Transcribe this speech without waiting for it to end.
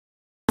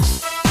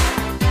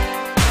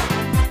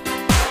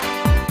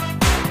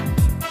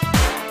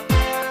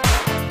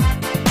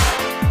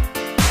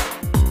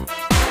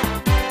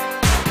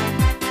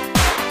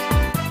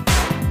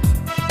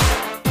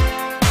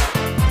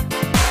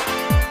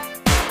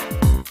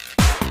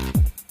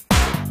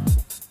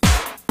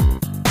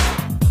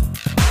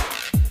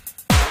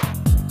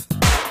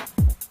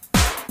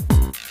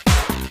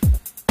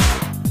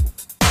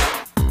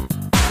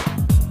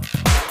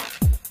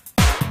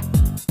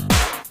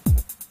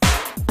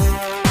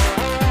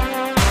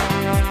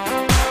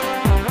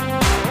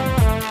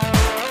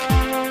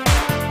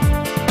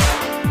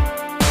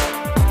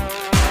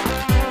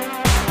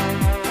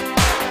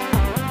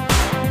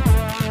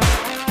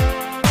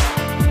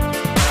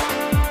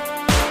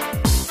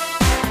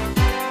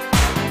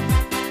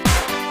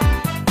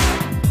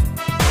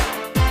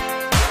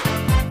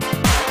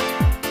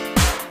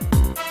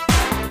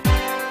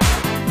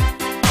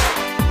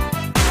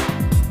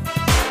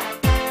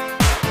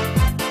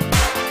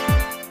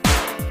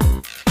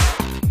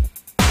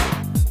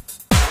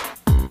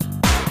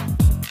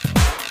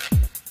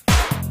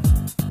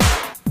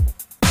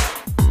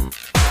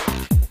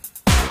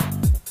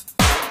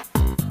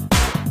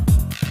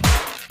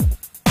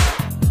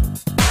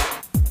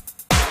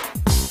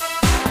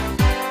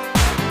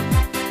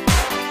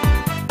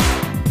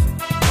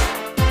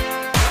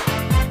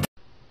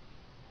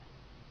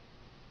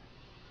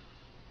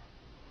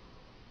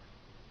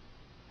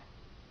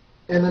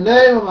In the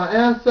name of my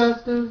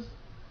ancestors,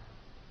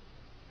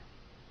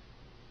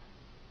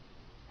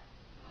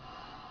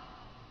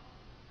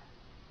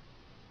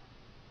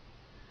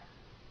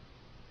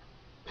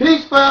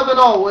 peace forever and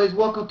always.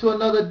 Welcome to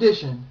another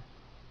edition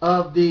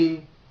of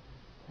the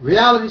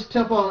Realities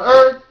Temple on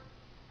Earth.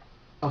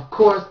 Of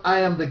course, I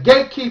am the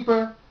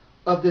gatekeeper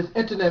of this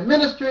internet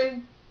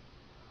ministry,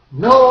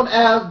 known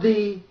as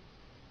the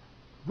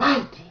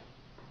mighty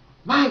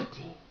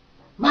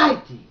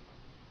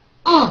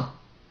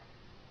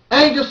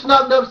Angel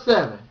Snubbed Up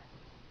 7,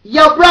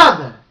 your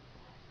brother,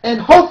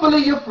 and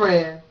hopefully your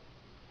friend,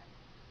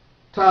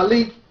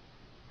 Taalik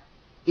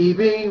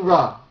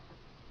Ibn'rad.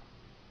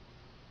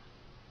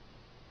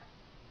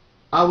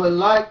 I would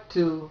like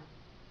to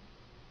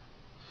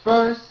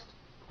first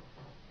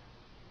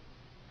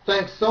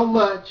thank so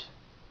much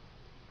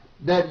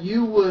that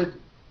you would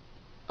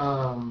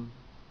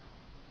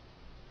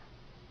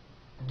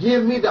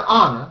give me the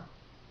honor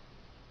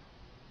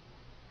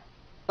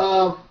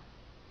of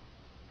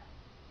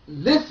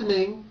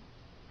listening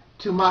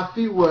to my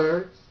few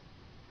words,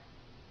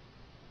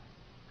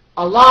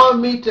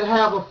 allowing me to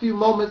have a few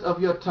moments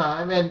of your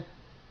time, and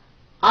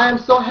I am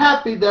so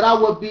happy that I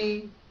will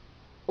be,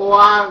 or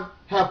I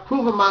have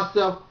proven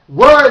myself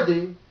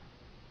worthy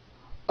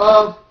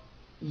of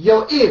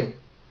your ear.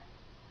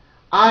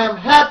 I am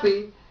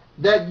happy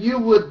that you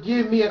would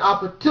give me an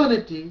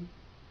opportunity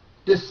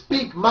to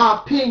speak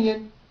my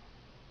opinion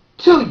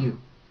to you.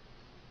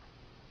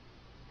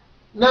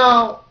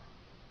 Now,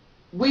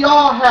 we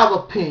all have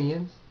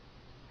opinions,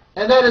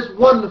 and that is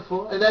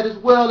wonderful, and that is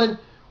well, and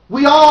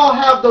we all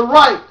have the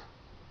right,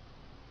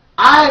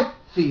 I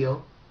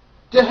feel,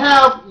 to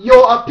have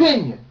your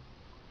opinion.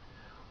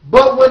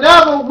 But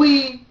whenever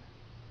we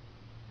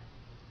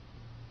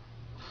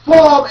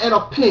form an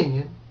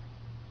opinion,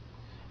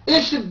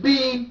 it should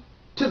be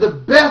to the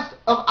best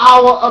of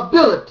our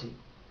ability.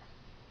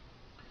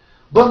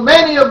 But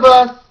many of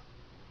us,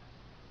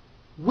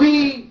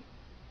 we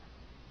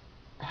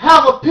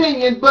have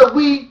opinion, but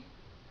we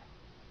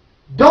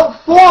don't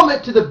form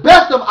it to the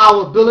best of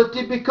our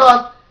ability,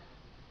 because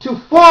to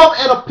form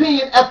an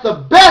opinion at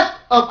the best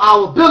of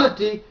our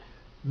ability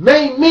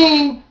may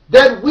mean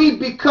that we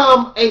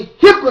become a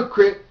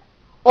hypocrite,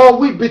 or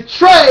we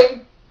betray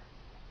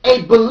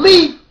a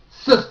belief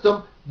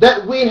system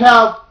that we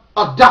have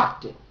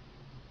adopted.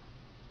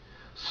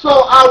 So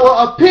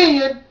our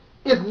opinion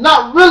is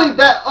not really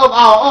that of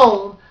our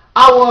own.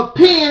 Our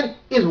opinion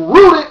is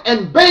rooted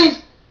and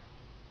based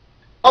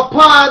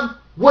upon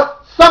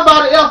what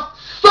somebody else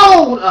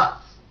sold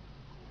us.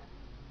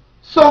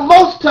 So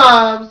most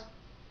times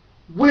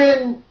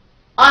when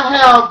I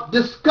have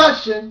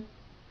discussion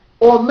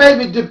or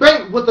maybe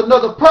debate with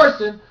another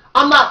person,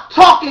 I'm not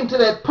talking to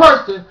that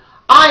person.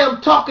 I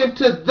am talking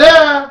to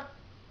their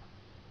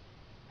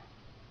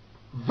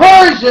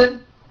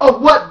version of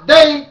what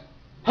they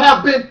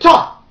have been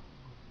taught.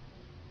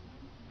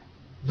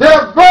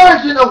 Their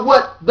version of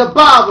what the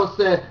Bible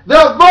said.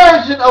 Their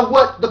version of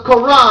what the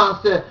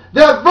Quran said.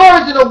 Their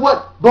version of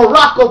what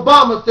Barack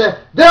Obama said.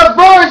 Their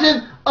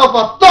version of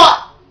a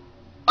thought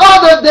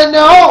other than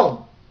their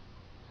own.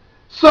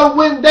 So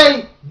when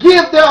they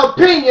give their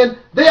opinion,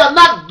 they are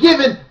not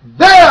giving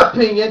their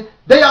opinion.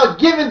 They are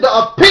giving the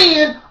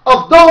opinion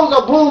of those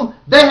of whom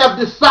they have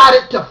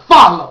decided to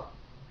follow.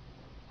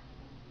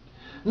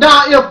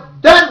 Now,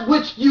 if that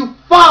which you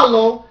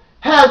follow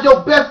has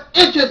your best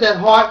interest at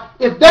heart,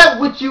 if that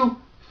which you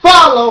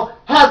follow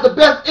has the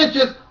best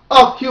interest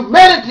of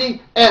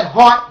humanity at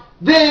heart,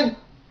 then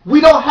we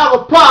don't have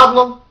a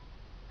problem.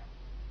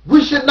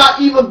 We should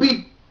not even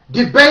be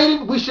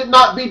debating. We should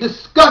not be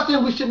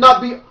discussing. We should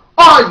not be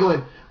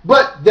arguing.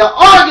 But the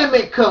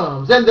argument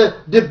comes and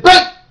the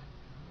debate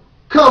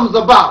comes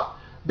about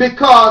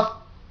because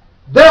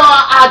there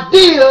are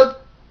ideas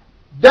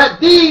that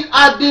these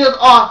ideas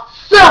are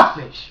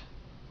selfish.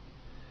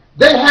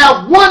 They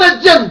have one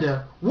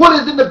agenda.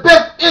 What is in the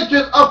best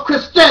interest of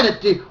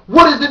Christianity?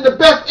 What is in the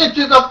best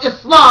interest of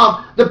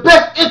Islam? The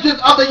best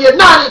interest of the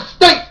United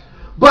States?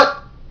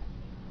 But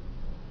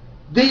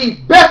the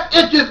best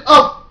interest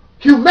of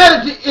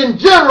humanity in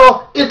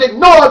general is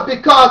ignored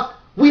because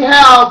we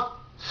have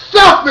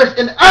selfish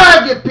and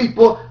arrogant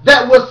people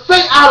that will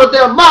say out of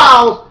their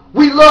mouths,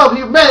 we love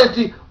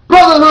humanity,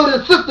 brotherhood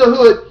and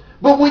sisterhood.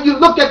 But when you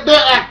look at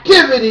their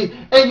activity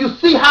and you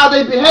see how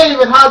they behave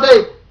and how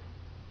they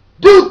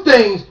do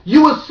things,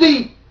 you will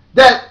see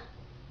that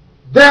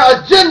their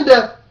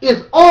agenda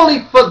is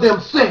only for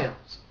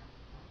themselves.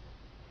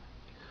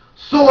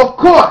 So of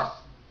course,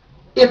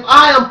 if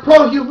I am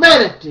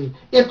pro-humanity,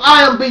 if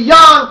I am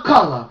beyond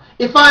color,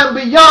 if I am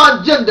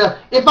beyond gender,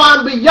 if I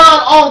am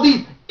beyond all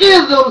these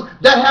isms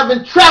that have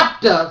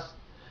entrapped us,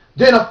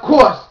 then of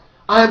course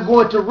I am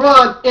going to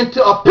run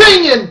into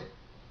opinion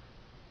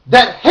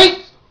that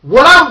hates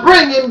what I'm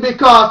bringing,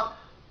 because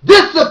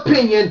this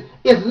opinion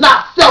is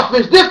not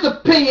selfish. This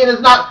opinion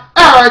is not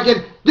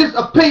arrogant. This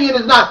opinion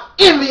is not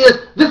envious.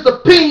 This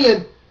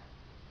opinion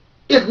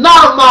is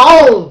not of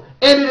my own,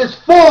 and it is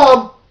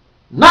formed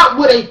not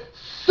with a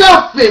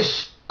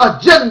selfish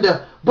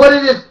agenda, but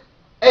it is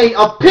an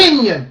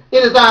opinion.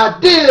 It is an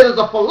idea. It is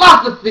a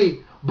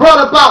philosophy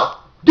brought about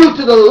due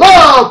to the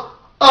love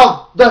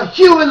of the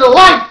human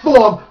life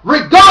form,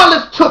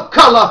 regardless to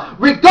color,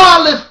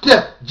 regardless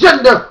to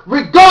gender,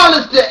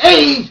 regardless to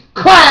age,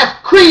 class,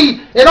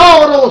 creed, and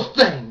all those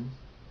things.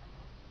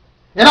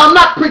 And I'm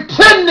not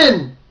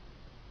pretending.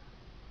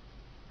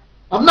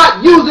 I'm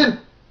not using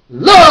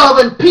love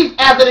and peace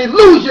as an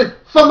illusion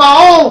for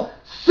my own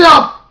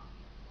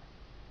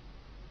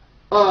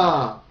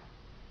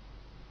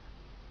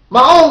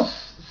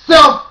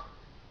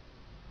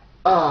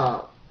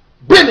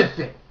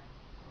benefit.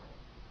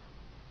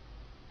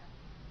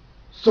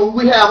 So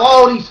we have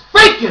all these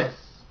fakers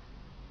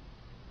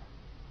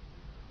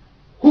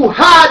who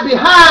hide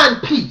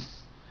behind peace,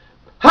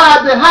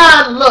 hide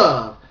behind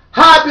love,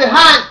 hide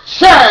behind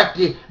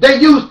charity. They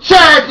use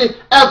charity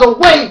as a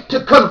way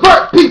to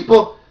convert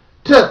people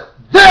to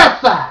their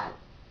side,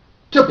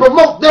 to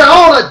promote their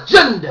own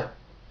agenda.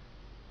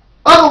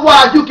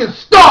 Otherwise you can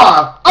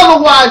starve,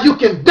 otherwise you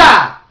can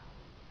die.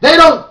 They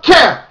don't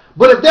care.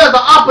 But if there's an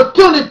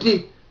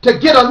opportunity to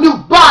get a new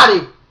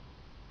body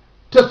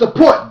to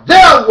support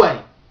their way,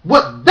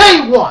 what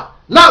they want,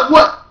 not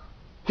what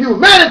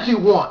humanity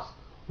wants,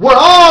 what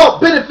all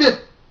benefits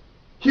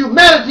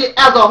humanity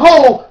as a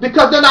whole,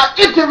 because they're not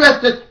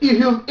interested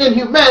in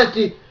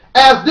humanity,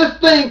 as this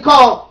thing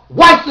called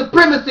white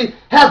supremacy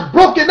has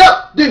broken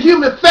up the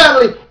human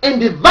family and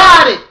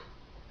divided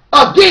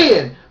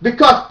again.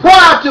 Because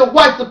prior to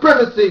white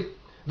supremacy,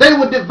 they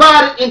were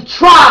divided in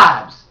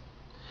tribes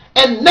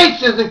and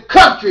nations and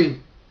countries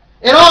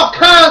in all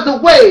kinds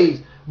of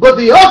ways. But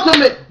the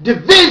ultimate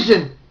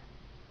division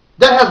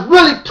that has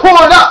really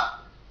torn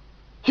up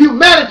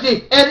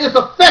humanity and its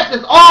effect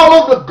is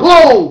all over the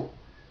globe,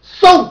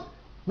 so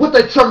with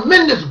a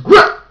tremendous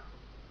grip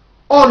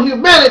on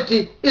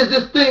humanity, is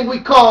this thing we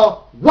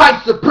call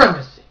white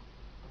supremacy.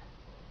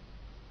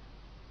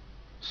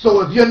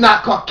 So if you're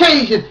not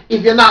Caucasian,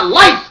 if you're not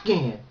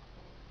light-skinned,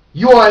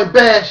 you are in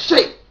bad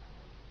shape.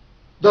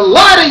 The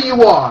lighter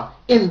you are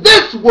in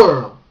this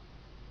world,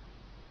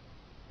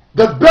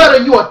 the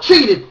better you are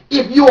treated.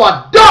 If you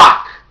are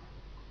dark,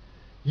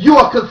 you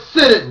are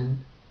considered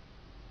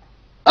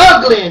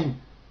ugly and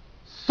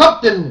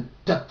something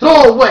to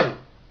throw away,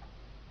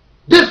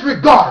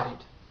 disregarded.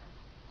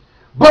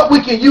 But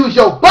we can use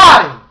your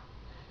body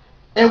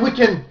and we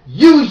can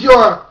use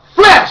your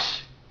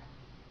flesh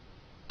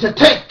to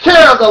take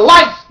care of the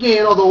light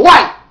skin or the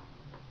white.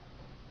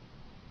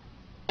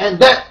 And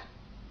that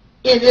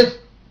in its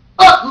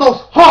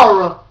utmost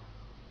horror,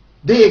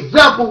 the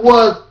example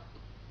was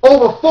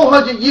over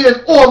 400 years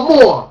or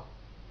more.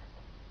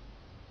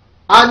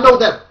 I know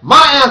that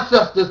my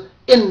ancestors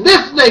in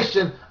this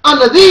nation,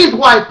 under these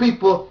white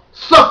people,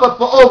 suffered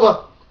for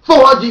over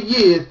 400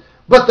 years.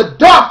 But the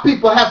dark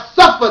people have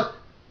suffered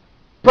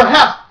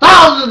perhaps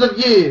thousands of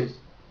years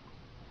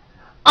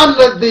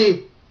under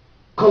the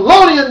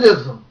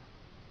colonialism,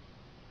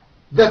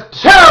 the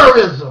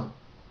terrorism,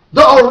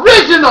 the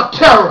original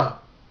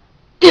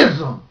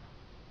terrorism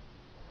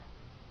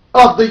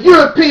of the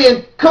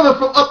European coming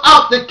from up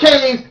out the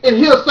caves and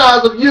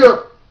hillsides of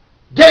Europe,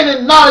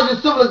 gaining knowledge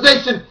and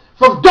civilization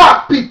from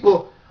dark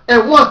people.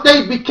 And once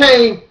they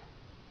became,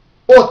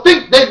 or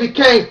think they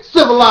became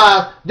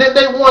civilized, then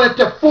they wanted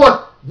to force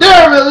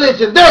their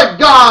religion, their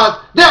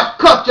gods, their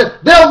culture,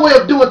 their way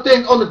of doing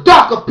things on the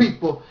darker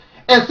people.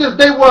 And since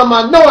they were a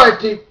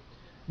minority,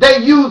 they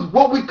used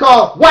what we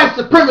call white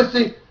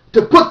supremacy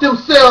to put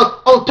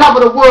themselves on top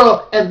of the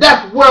world. And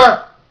that's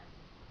where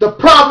the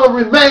problem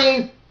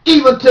remains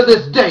even to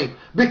this day.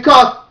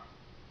 Because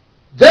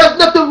there's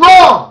nothing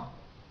wrong.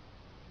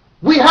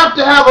 We have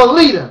to have a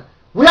leader.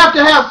 We have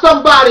to have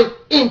somebody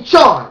in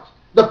charge.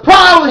 The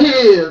problem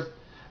here is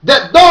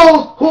that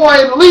those who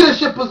are in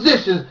leadership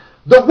positions,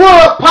 the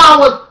world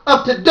powers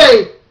of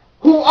today,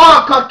 who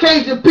are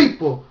Caucasian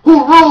people,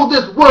 who rule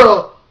this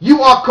world,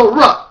 you are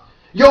corrupt.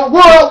 Your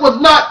world was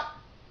not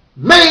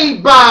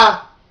made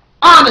by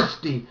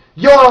honesty.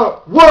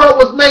 Your world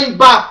was made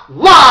by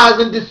lies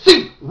and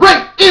deceit,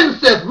 rape,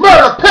 incest,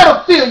 murder,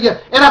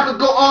 pedophilia, and I could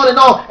go on and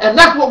on. And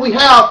that's what we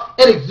have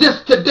and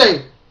exists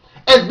today.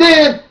 And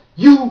then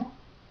you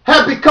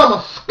have become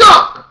a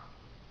skunk,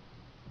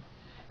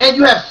 and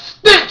you have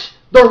stench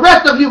the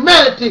rest of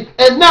humanity,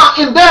 and now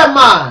in their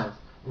minds,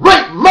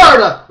 rape,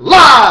 murder,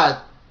 lies,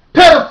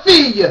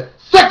 pedophilia,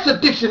 sex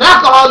addiction,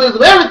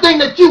 alcoholism, everything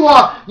that you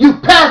are, you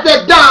pass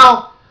that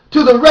down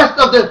to the rest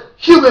of the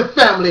human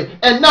family,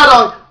 and not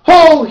a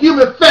whole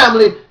human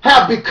family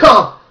have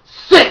become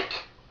sick.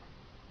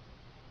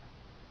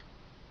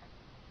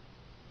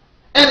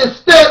 And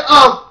instead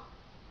of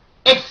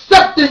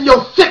accepting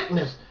your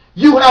sickness,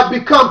 you have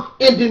become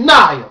in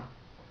denial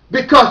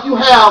because you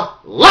have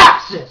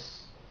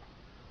lapses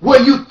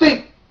where you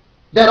think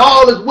that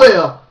all is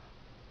well.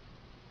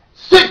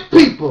 Sick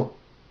people,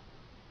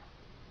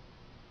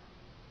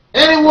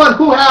 anyone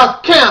who has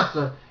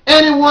cancer,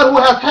 anyone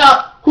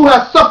who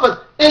has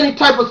suffered any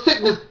type of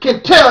sickness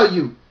can tell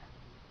you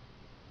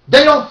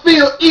they don't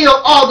feel ill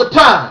all the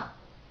time.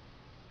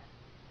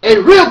 A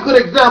real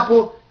good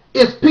example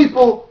is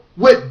people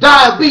with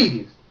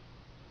diabetes.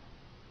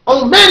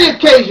 On many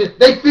occasions,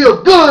 they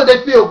feel good,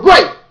 they feel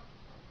great.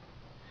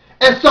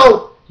 And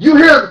so you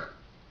hear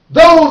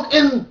those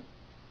in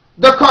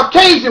the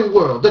Caucasian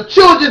world, the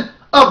children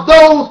of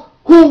those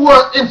who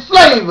were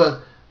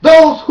enslavers,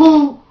 those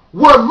who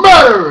were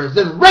murderers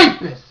and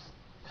rapists,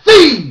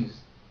 thieves.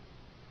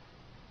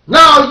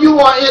 Now you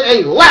are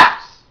in a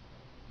lapse.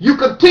 You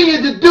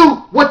continue to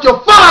do what your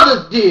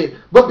fathers did,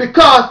 but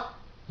because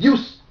you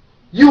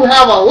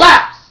have a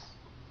lapse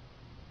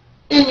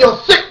in your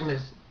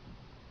sickness,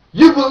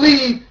 you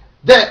believe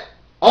that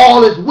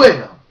all is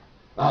well.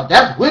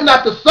 We're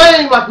not the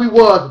same like we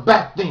was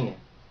back then.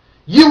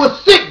 You were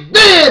sick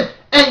then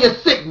and you're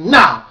sick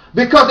now.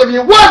 Because if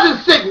you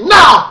wasn't sick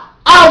now,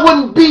 I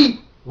wouldn't be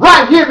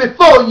right here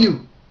before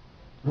you.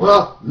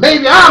 Well,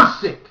 maybe I'm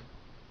sick.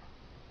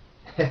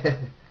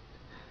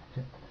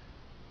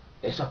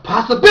 It's a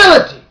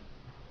possibility.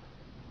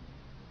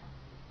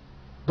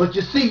 But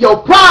you see,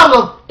 your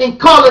problem in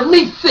calling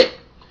me sick,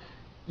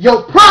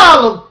 your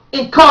problem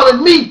in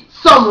calling me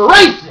some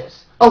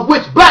racist, of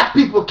which black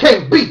people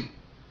can't be.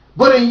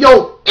 But in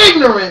your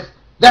ignorance,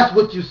 that's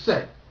what you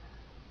say.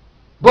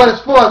 But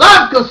as far as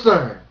I'm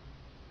concerned,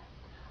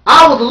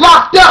 I was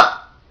locked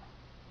up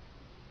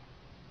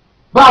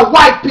by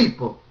white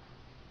people.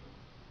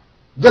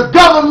 The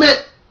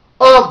government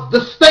of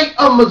the state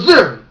of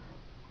Missouri.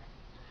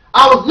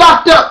 I was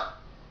locked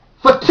up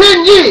for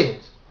 10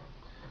 years.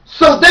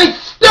 So they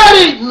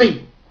studied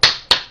me.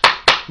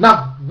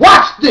 Now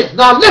watch this.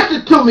 Now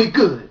listen to me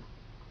good.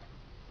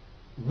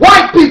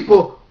 White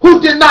people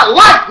who did not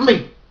like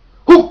me,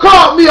 who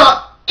called me an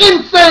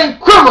insane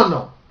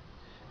criminal,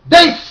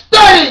 they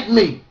studied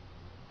me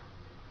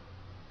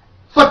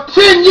for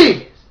 10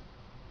 years.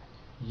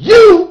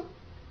 You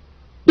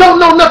don't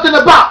know nothing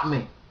about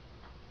me.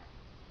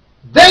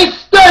 They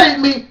studied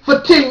me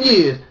for 10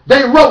 years.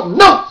 They wrote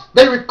notes.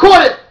 They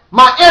recorded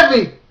my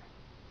every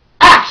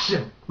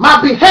action,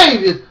 my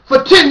behaviors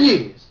for 10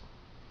 years.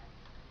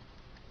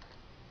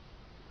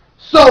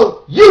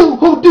 So you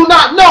who do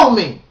not know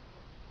me,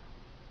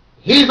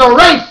 he's a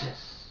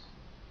racist.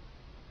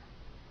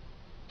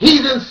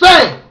 He's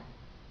insane.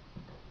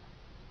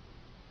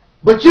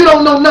 But you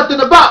don't know nothing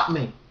about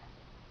me.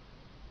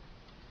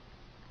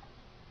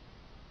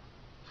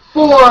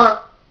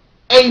 For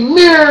a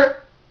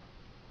mere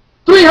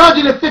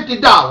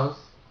 $350,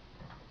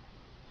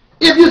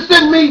 if you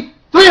send me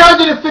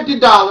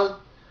 $350,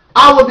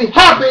 I will be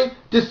happy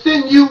to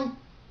send you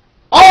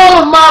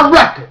all of my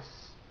records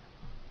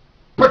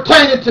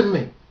pertaining to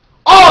me.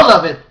 All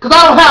of it. Because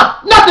I don't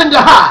have nothing to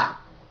hide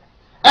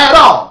at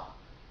all.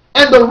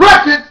 And the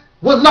records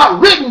was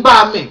not written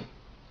by me.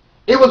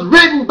 It was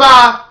written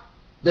by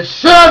the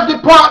sheriff's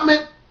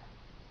department,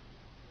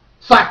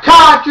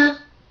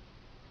 psychiatrists,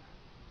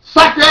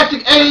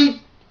 psychiatric aides,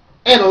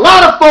 and a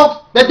lot of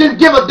folks that didn't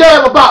give a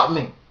damn about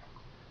me.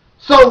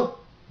 So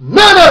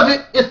none of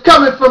it is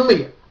coming from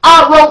me.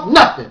 I wrote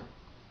nothing.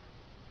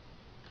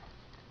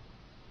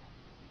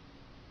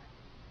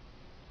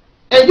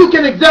 And you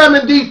can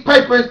examine these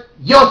papers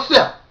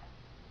yourself.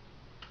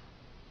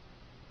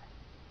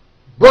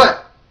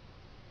 But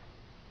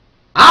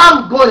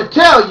I'm going to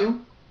tell you,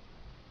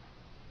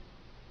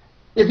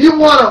 if you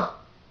want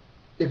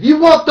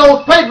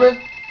those papers,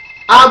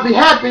 I'll be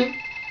happy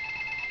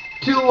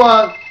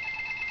to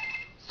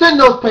send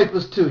those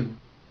papers to you.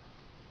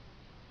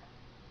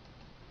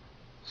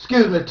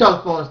 Excuse me, the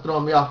telephone is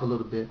throwing me off a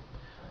little bit.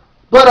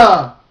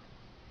 But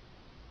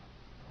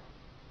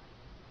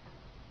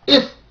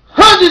it's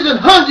hundreds and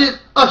hundreds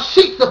of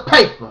sheets of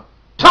paper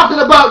talking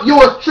about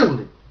yours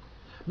truly.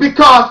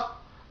 Because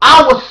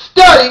I was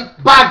studied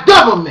by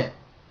government.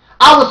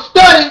 I was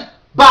studied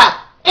by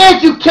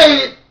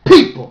educated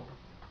people.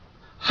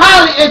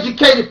 Highly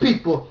educated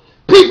people.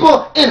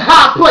 People in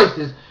high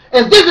places.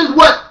 And this is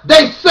what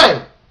they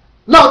say.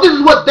 No, this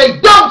is what they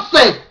don't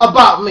say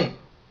about me.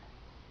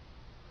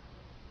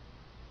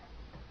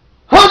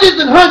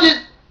 Hundreds and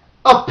hundreds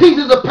of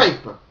pieces of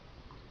paper.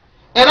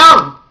 And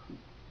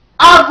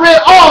I've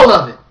read all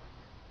of it.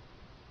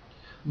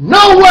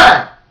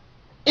 Nowhere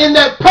in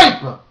that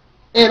paper,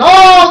 in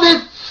all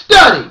this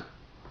study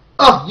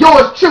of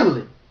yours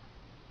truly,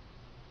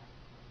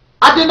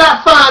 I did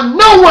not find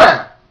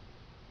nowhere.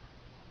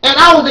 And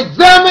I was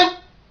examined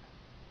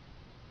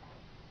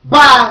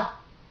by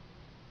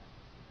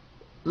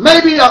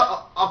maybe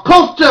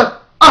close to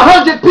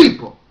 100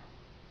 people.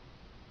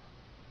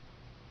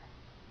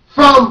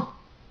 From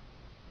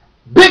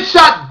big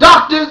shot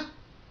doctors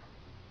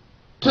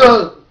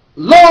to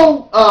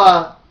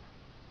low-end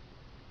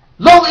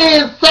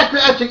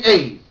psychiatric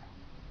aides.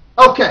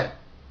 Okay.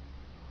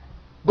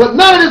 But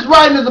none of this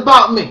writing is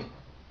about me.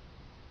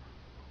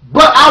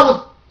 But I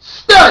was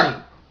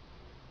studying.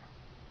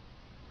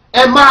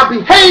 And my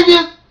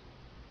behaviors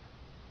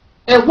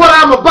and what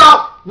I'm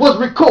about was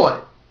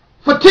recorded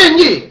for 10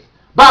 years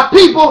by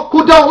people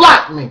who don't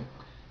like me.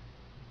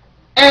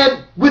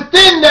 And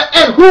within the,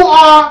 and who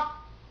are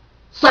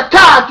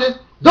psychiatrists,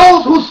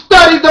 those who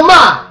study the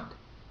mind.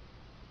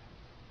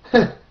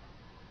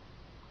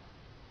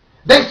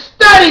 They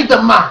study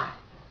the mind.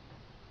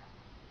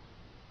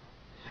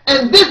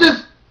 And this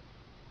is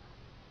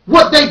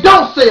what they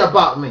don't say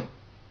about me.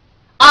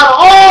 Out of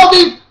all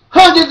these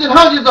hundreds and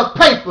hundreds of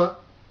paper,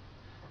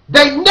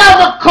 they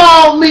never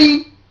call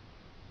me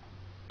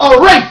a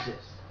racist.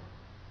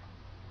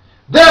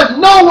 There's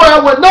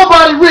nowhere where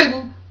nobody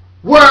written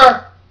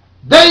where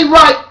they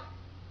write,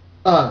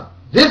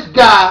 this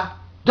guy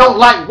don't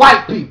like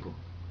white people.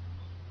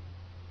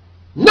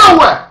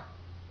 Nowhere.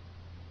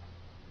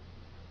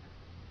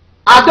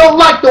 I don't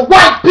like the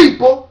white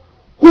people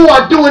who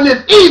are doing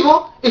this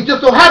evil. It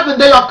just so happens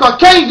they are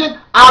Caucasian.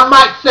 I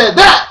might say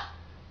that.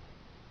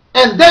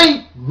 And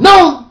they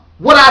know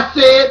what I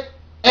said,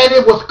 and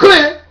it was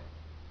clear,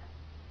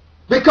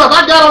 because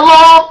I got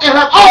along and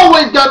have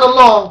always gotten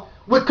along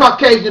with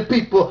Caucasian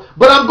people.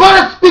 But I'm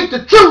going to speak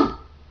the truth,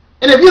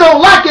 and if you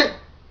don't like it,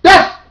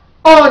 that's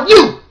on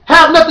you.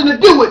 Have nothing to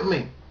do with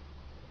me.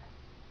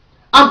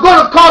 I'm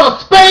going to call a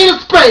spade a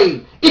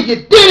spade. If you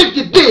did it,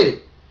 you did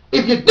it.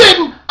 If you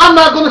didn't, I'm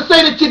not going to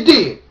say that you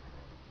did.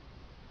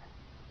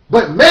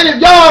 But many of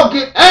y'all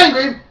get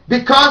angry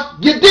because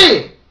you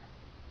did.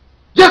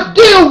 Just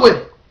deal with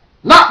it.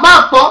 Not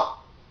my fault.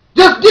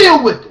 Just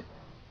deal with it.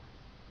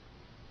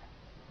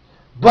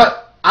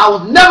 But I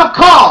was never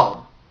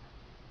called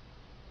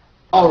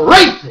a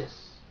racist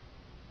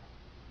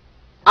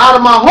out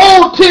of my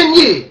whole 10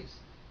 years.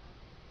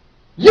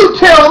 You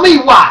tell me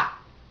why.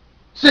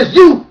 Since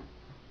you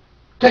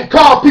can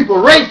call people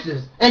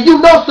racist and you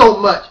know so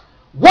much,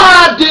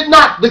 why did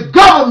not the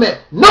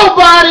government,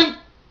 nobody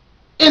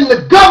in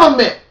the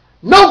government,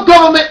 no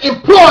government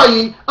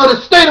employee of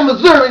the state of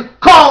Missouri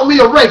call me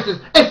a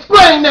racist?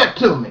 Explain that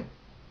to me.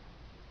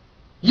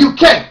 You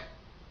can't,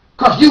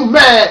 because you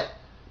mad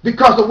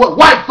because of what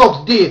white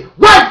folks did.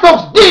 White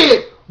folks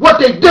did what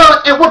they done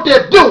and what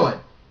they're doing.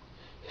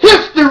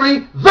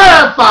 History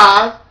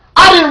verifies.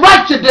 I didn't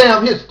write your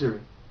damn history.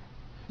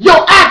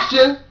 Your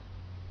actions,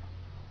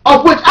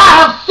 of which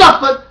I have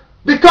suffered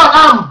because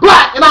I'm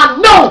black, and I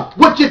know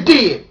what you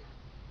did.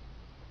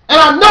 And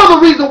I know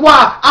the reason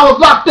why I was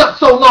locked up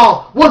so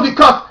long was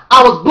because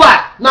I was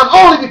black. Not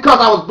only because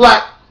I was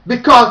black,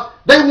 because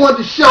they wanted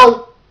to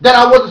show that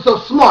I wasn't so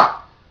smart.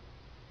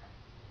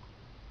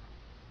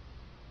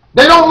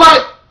 They don't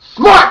like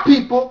smart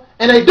people,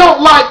 and they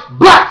don't like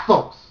black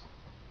folks.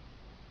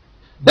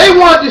 They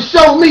wanted to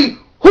show me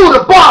who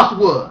the boss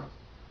was.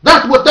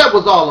 That's what that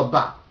was all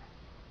about.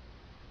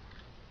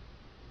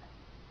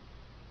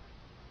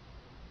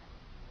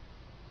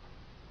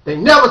 They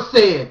never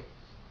said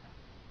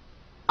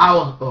I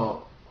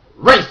was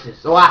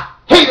racist or I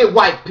hated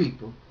white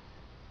people.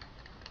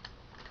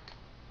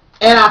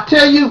 And I'll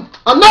tell you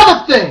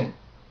another thing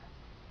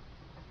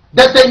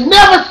that they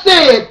never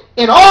said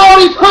in all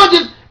these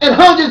hundreds and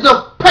hundreds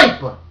of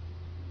paper.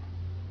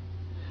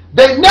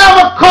 They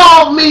never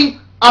called me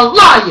a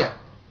liar.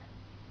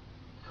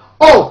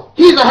 Oh,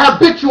 he's a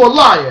habitual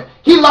liar.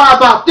 He lied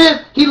about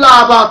this, he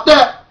lied about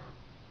that.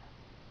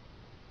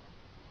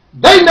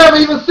 They never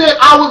even said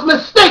I was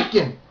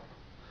mistaken.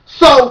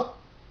 So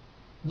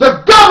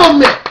the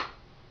government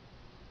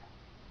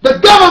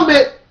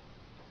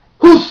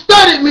who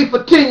studied me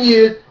for 10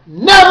 years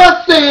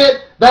never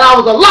said that I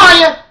was a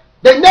liar.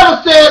 They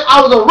never said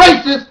I was a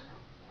racist.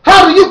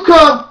 How do you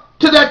come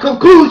to that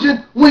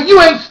conclusion when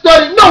you ain't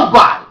studied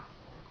nobody?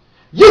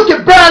 You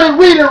can barely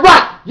read and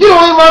write. You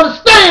don't even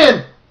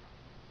understand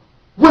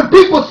when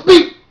people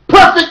speak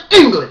perfect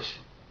English.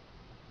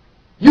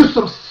 You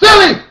some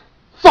silly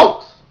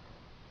folks.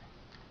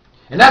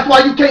 And that's why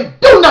you can't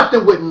do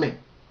nothing with me.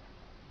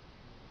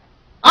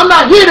 I'm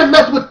not here to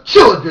mess with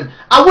children.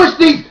 I wish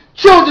these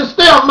children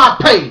stay on my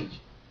page.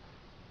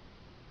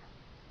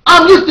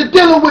 I'm used to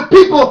dealing with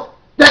people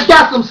that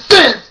got some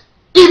sense,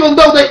 even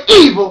though they're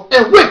evil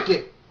and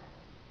wicked.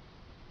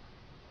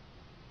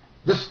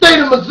 The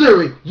state of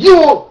Missouri,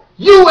 you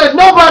and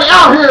nobody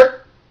out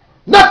here,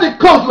 nothing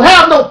close. You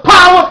have no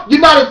power.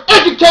 You're not as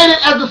educated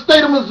as the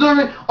state of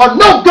Missouri or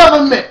no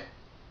government.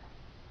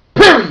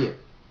 Period.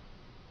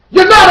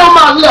 You're not on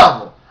my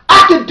level.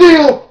 I can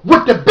deal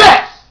with the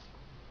best.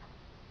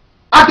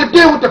 I can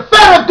deal with the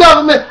federal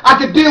government. I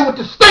can deal with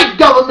the state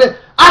government.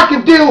 I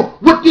can deal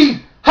with these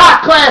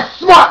high-class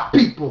smart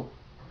people.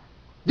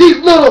 These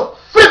little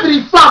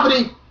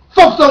flippity-floppity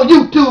folks on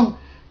YouTube.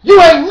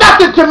 You ain't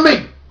nothing to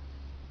me.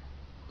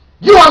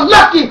 You are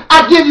lucky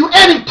I give you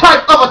any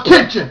type of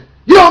attention.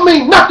 You don't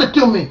mean nothing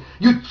to me.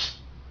 You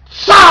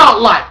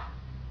childlike.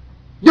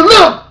 You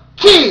little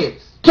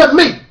kids to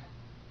me.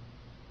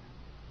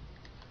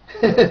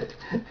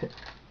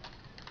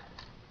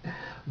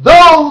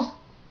 Those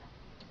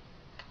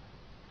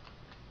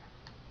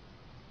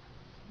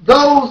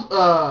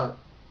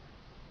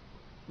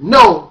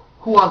know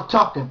who I'm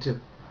talking to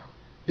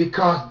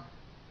because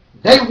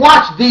they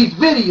watch these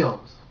videos.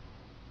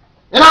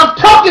 And I'm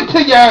talking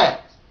to your ass.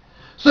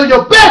 So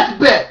your best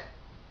bet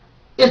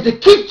is to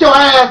keep your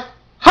ass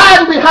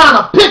hiding behind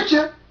a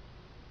picture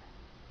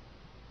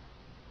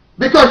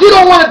because you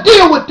don't want to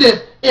deal with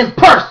this in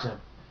person,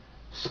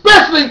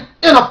 especially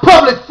in a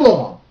public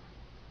forum.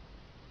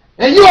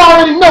 And you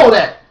already know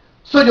that.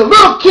 So your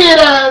little kid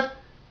ass,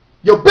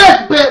 your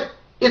best bet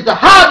is to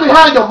hide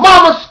behind your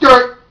mama's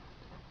skirt,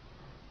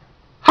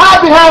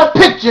 hide behind a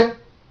picture,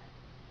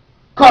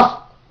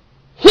 because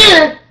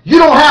here you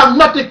don't have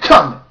nothing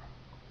coming.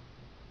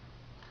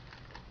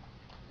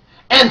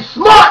 And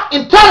smart,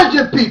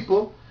 intelligent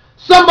people,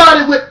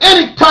 somebody with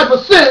any type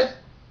of sense,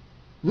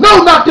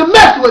 know not to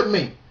mess with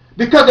me.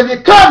 Because if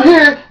you come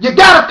here, you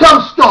got to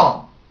come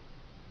strong.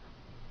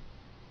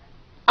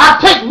 I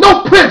take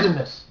no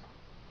prisoners.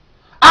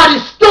 I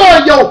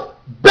destroy your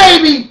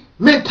baby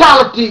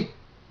mentality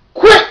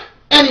quick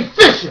and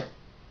efficient.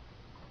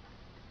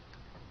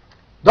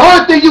 The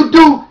only thing you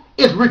do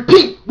is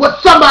repeat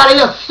what somebody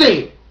else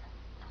said.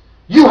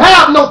 You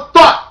have no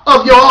thought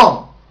of your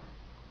own.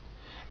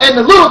 And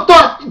the little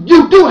thought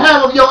you do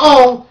have of your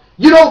own,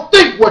 you don't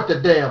think worth the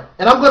damn.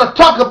 And I'm going to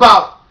talk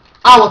about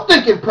our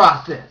thinking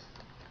process.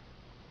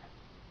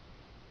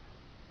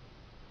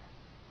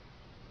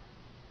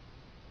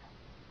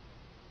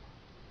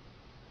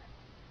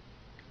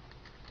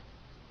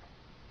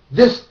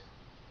 This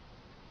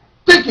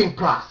thinking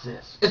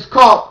process is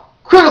called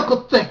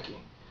critical thinking.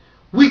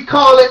 We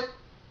call it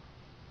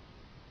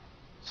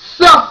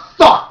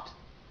self-thought.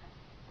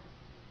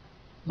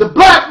 The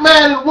black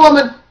man and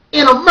woman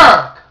in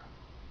America,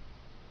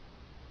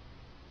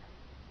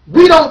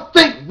 we don't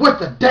think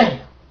worth a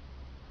damn.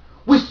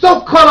 We're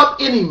so caught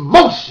up in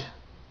emotion.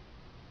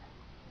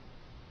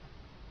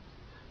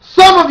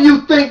 Some of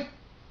you think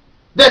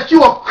that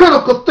you are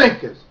critical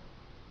thinkers.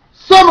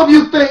 Some of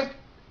you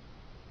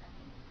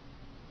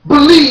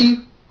believe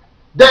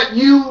that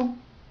you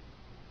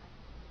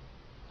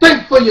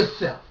think for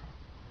yourself.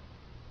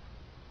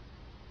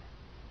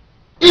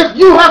 If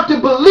you have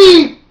to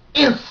believe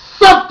in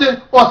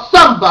something or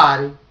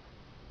somebody,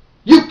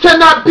 you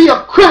cannot be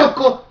a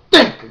critical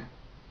thinker,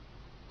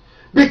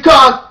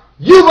 because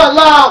you've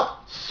allowed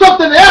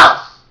something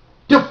else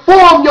to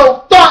form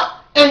your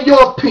thought and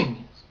your opinions.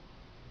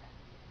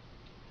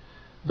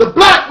 The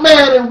black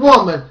man and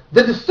woman,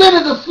 the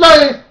descendants of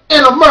slaves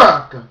in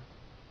America,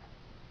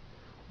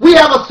 we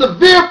have a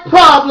severe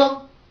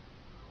problem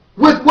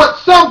with what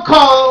some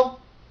call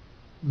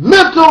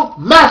mental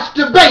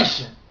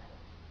masturbation.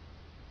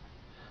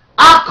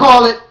 I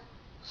call it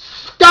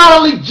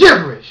scholarly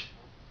gibberish.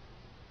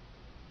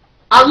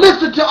 I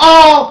listen to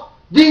all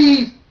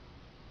these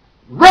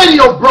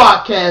radio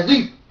broadcasts,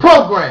 these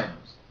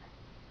programs,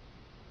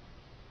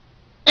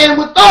 and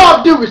with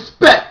all due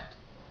respect,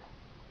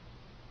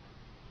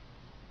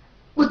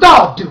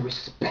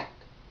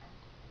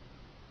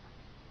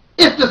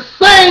 it's the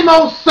same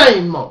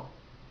old.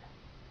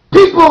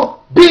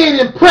 People being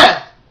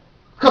impressed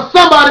because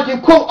somebody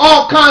can quote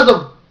all kinds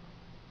of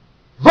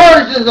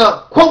versions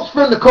of quotes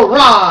from the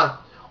Quran,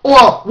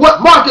 or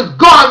what Marcus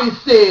Garvey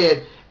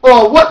said,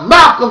 or what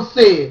Malcolm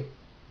said.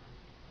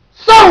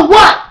 So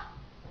what?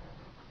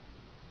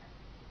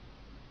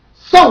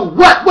 So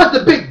what? What's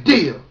the big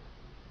deal?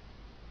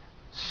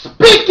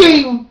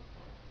 Speaking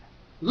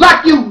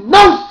like you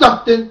know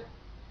something,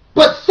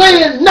 but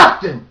saying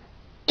nothing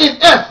in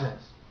essence.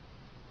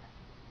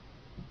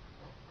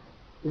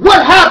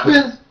 What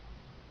happens,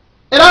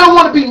 and I don't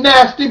want to be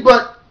nasty,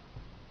 but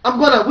I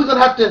want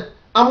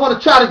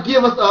to try to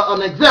give us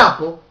an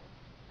example.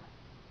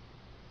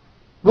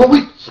 When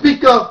we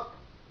speak of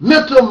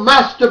mental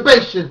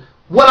masturbation,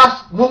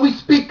 when we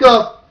speak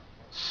of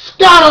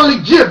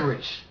scholarly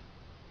gibberish,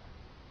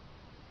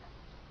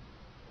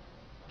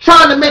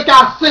 trying to make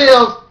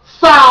ourselves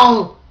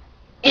sound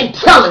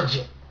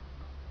intelligent.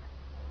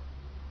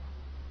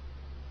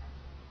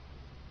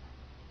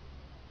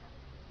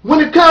 When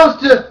it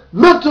comes to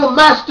mental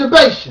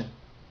masturbation,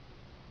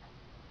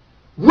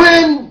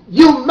 when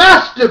you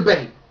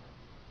masturbate,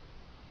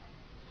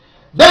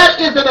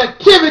 that is an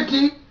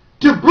activity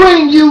to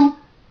bring you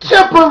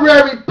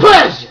temporary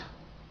pleasure.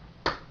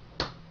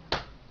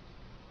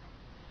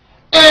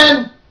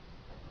 And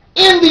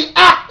in the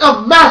act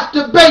of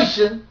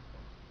masturbation,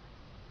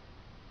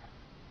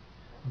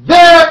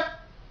 there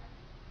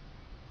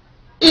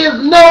is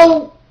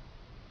no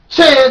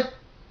chance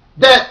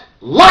that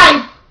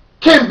life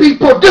can be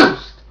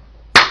produced.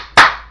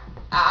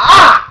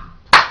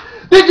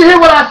 Did you hear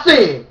what I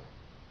said?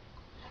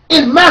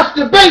 In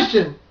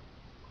masturbation,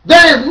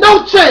 there is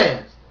no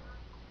chance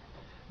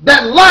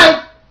that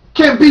life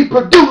can be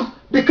produced,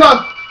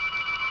 because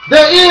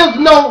there is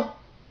no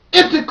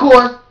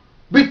intercourse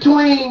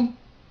between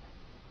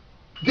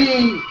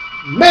the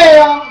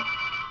male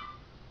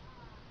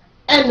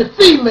and the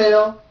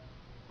female,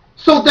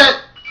 so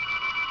that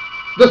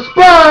the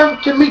sperm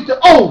can meet the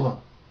ovum.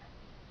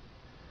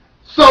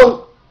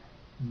 So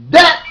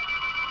that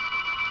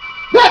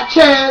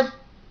chance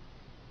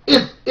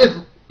is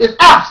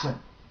absent.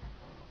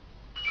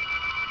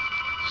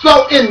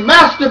 So in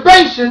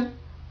masturbation,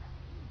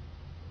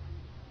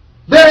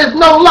 there is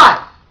no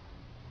life.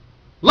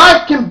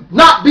 Life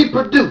cannot be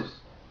produced.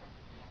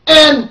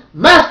 And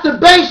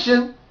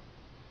masturbation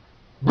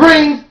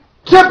brings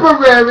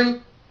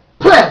temporary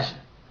pleasure.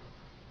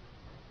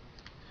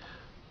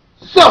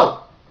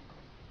 So,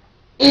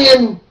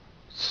 in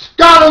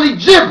scholarly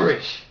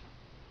gibberish,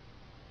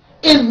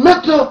 in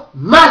mental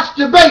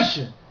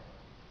masturbation,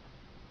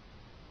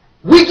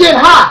 We get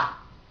high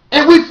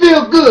and we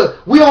feel good.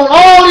 We on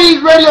all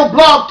these radio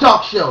blog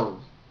talk shows.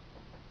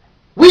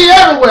 We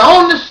everywhere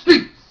on the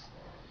streets.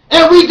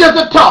 And we just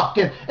are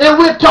talking and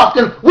we're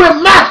talking. We're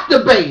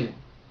masturbating.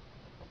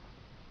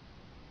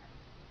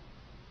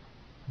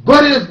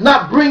 But it is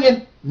not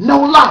bringing no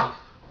life.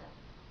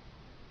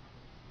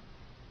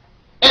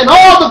 And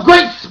all the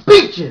great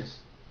speeches,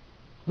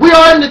 we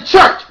are in the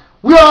church,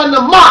 we are in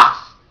the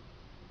mosque,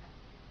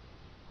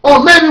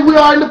 or maybe we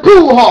are in the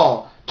pool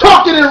hall,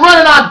 talking and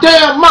running our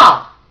damn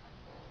mouth.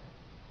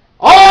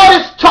 All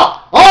this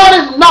talk, all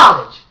this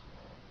knowledge,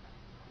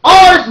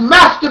 all this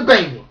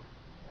masturbating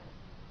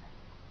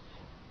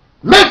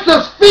makes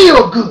us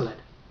feel good.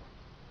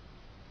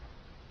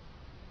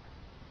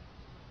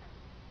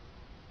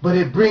 But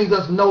it brings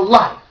us no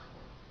life.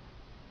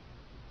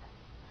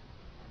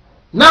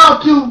 Now,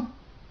 to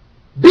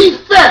be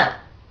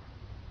fair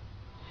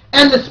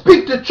and to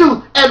speak the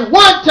truth, at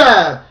one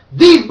time,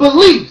 these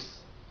beliefs,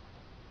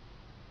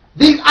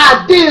 these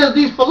ideas,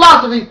 these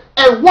philosophies,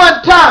 at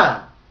one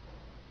time,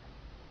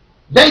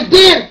 they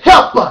did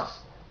help us.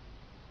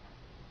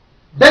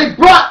 They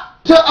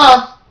brought to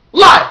us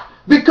life,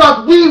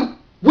 because we,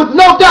 with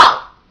no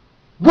doubt,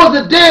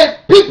 was a dead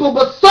people,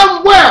 but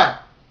somewhere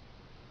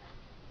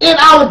in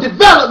our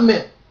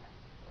development,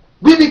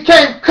 we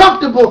became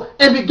comfortable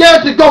and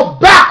began to go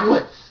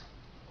backwards.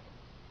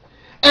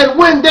 And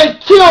when they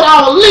killed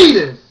our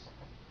leaders,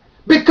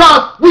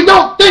 because we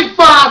don't think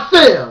for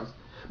ourselves,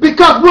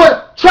 because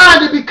we're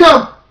trying to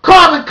become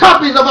carbon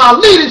copies of our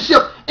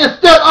leadership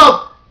instead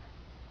of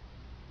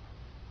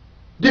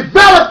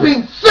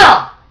developing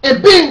self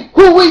and being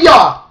who we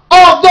are.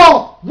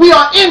 Although we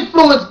are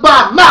influenced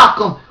by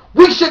Malcolm,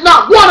 we should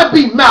not want to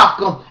be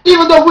Malcolm,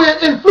 even though we're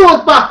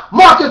influenced by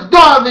Marcus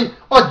Garvey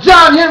or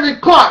John Henry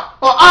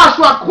Clark or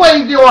Oshawa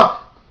Kwesi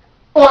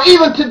or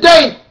even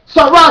today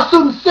Sarah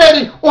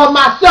Sunseti or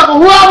myself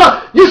or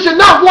whoever. You should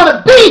not want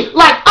to be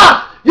like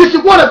us. You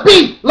should want to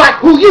be like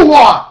who you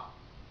are.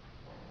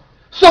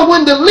 So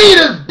when the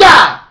leaders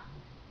die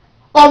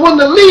or when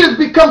the leaders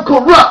become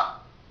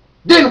corrupt,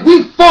 then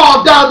we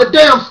fall down the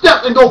damn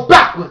steps and go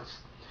backwards.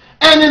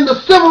 And in the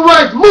civil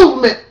rights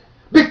movement,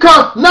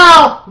 because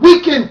now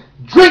we can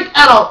drink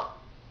at a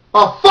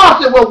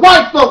faucet where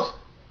white folks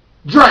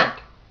drank.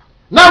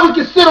 Now we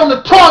can sit on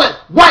the toilet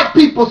white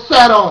people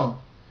sat on.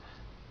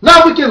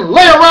 Now we can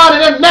lay around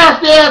in them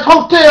nasty ass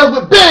hotels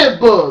with bed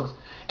bugs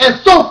and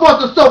so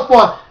forth and so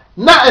forth.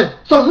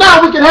 So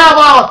now we can have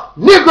our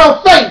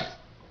Negro face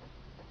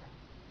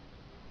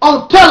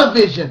on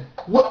television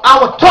with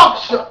our talk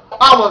show.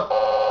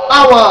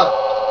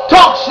 Our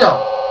talk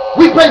show.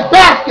 We play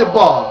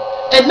basketball.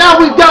 And now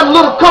we've gotten a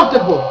little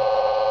comfortable.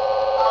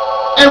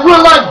 And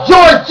we're like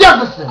George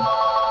Jefferson.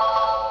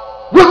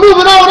 We're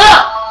moving on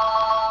up.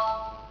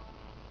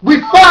 We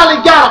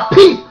finally got a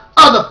piece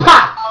of the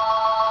pie.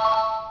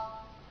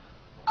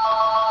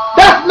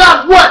 That's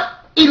not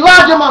what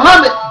Elijah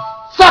Muhammad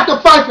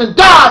sacrificed and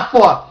died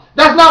for.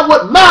 That's not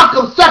what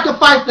Malcolm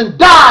sacrificed and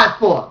died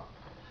for.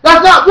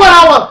 That's not what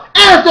our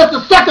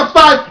ancestors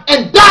sacrificed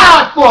and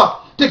died for,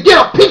 to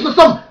get a piece of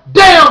some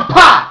damn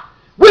pie.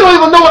 We don't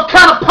even know what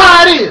kind of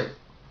pie it is.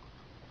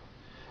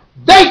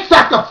 They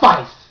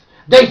sacrificed,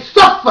 they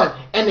suffered,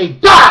 and they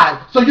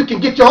died so you can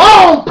get your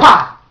own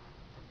pie.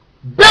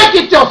 Bake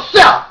it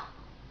yourself.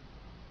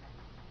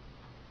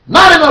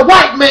 Not in a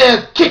white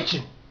man's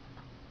kitchen.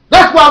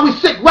 That's why we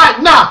sick right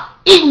now,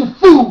 eating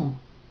food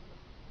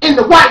in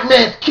the white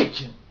man's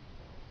kitchen.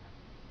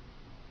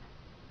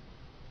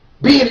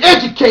 Being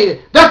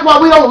educated. That's why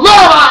we don't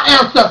love our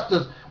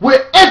ancestors.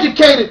 We're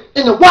educated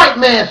in the white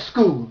man's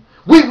school.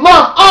 We've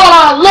lost all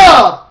our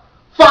love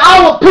for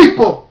our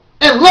people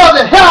and love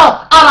the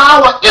hell out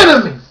of our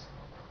enemies.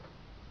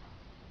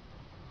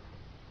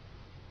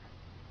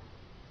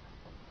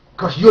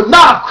 Because you're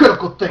not a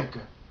critical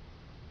thinker.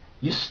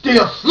 You're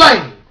still a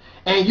slave.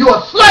 And you're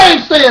a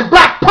slave saying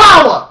black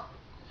power.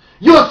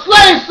 You're a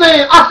slave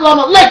saying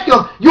assalamu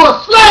alaikum. You're a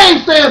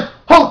slave saying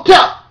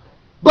hotel.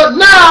 But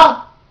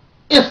now,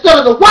 instead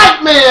of the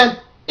white man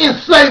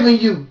enslaving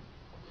you,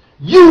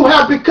 you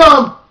have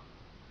become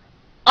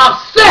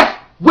obsessed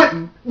with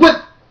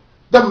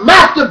the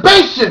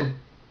masturbation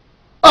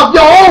of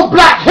your own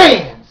black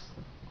hands.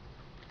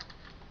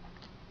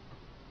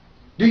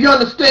 Do you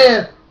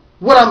understand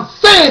what I'm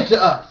saying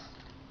to us?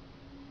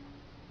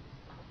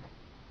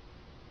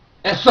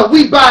 And so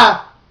we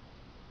buy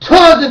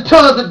tons and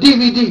tons of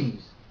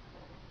DVDs.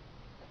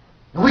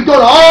 And we go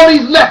to all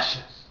these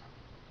lectures.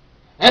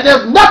 And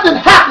there's nothing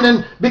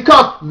happening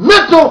because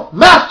mental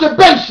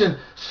masturbation,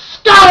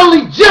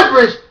 scholarly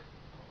gibberish,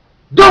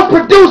 don't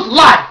produce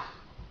life.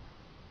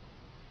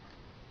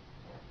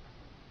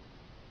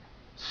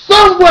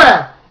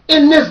 Somewhere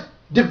in this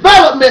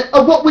development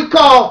of what we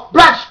call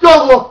black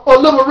struggle or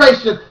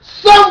liberation,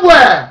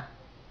 somewhere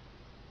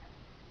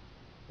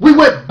we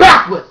went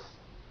backwards.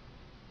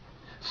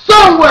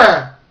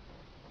 Somewhere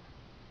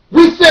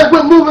we said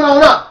we're moving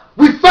on up.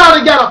 We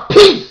finally got a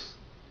piece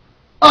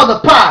of the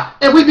pie,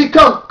 and we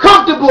become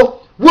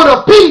comfortable with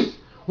a piece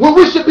when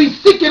we should be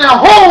seeking a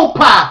whole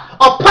pie,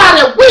 a pie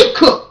that we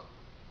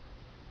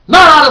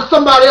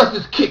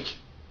else's kitchen.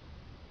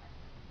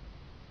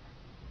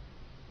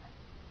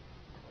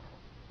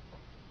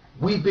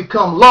 We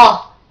become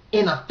lost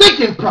in a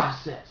thinking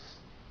process.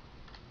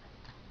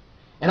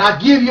 And I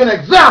give you an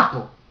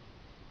example.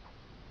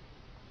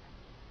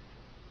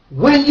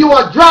 When you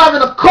are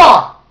driving a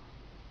car,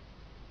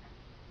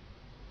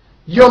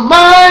 your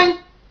mind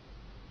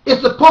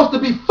is supposed to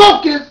be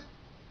focused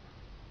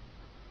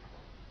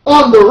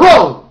on the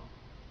road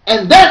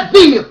and that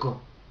vehicle.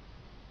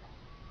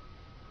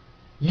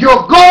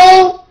 Your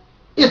goal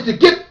is to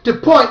get to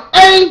point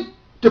A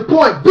to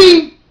point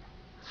B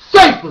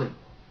safely.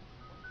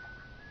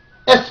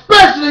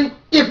 Especially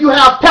if you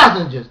have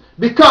passengers,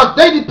 because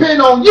they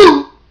depend on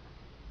you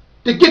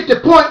to get to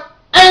point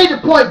A to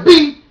point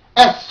B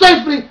as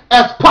safely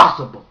as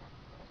possible.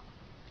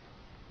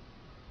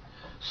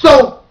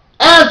 So,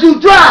 as you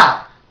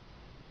drive,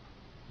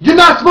 you're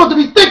not supposed to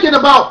be thinking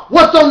about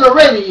what's on the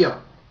radio.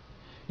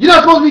 You're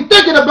not supposed to be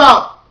thinking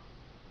about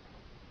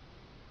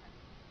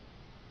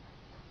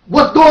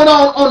what's going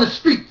on the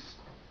streets.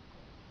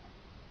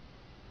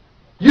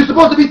 You're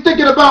supposed to be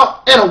thinking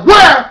about and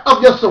aware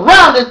of your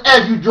surroundings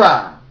as you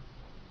drive.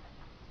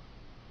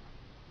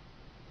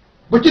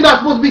 But you're not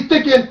supposed to be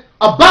thinking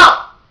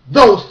about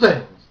those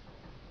things.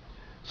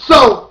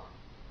 So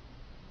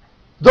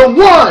the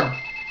one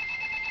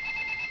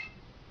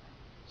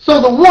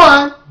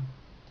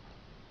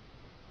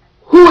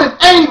who is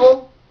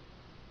able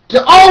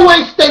to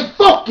always stay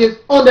focused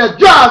on their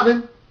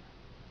driving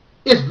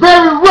is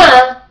very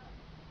rare.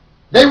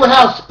 They will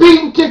have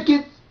speeding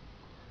tickets.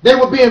 They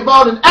will be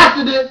involved in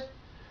accidents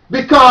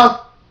because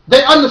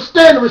they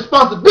understand the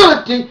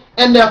responsibility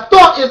and their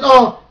thought is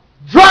on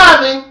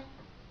driving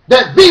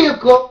that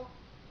vehicle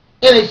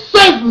in a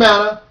safe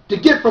manner to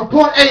get from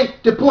point A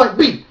to point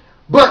B.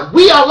 But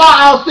we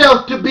allow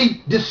ourselves to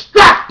be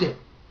distracted.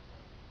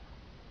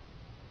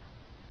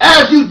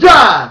 As you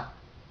drive,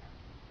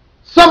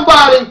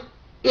 somebody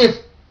is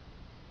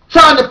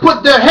trying to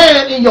put their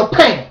hand in your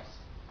pants.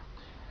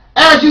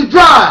 As you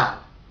drive,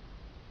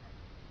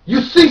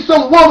 you see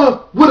some woman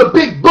with a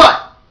big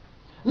butt.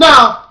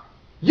 Now,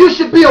 you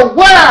should be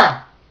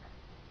aware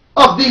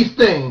of these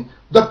things.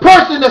 The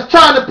person that's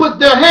trying to put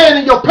their hand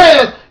in your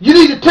pants, you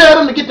need to tell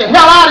them to get the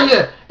hell out of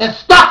here and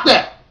stop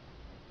that.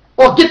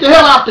 Or get the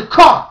hell out the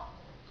car.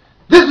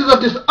 This is a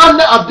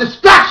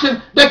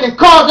distraction that can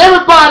cause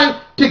everybody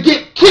to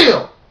get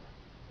killed.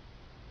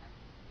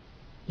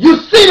 You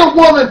see the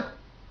woman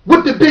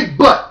with the big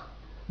butt,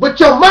 but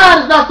your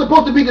mind is not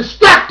supposed to be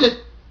distracted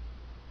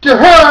to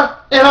her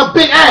and her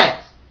big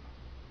ass.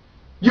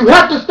 You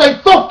have to stay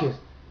focused.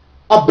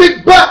 A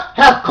big butt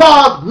has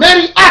caused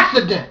many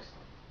accidents.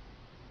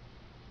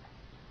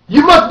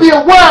 You must be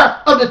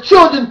aware of the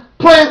children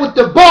playing with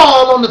the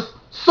ball on the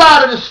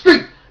side of the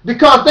street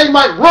because they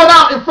might run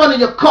out in front of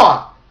your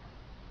car.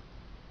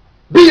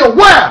 Be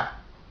aware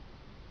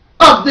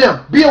of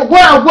them. Be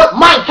aware of what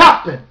might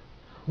happen.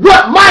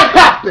 What might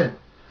happen.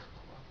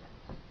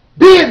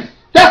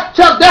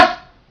 That's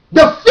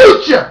the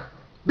future,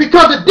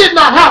 because it did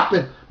not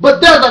happen.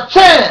 But there's a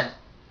chance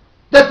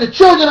that the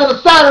children on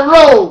the side of the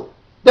road,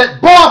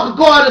 that ball could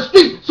go out of the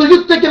street. So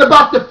you're thinking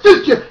about the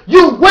future.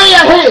 You're way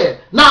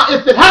ahead. Now,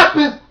 if it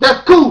happens,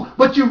 that's cool,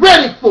 but you're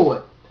ready for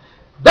it.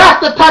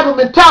 That's the type of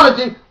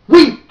mentality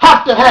we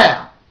have to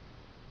have.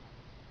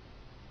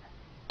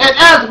 And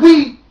as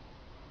we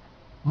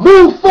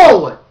move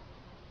forward,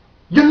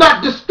 you're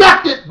not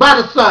distracted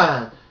by the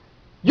sign.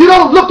 You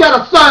don't look at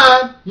a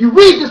sign, you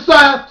read the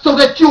sign so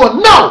that you will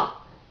know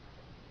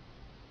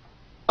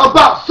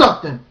about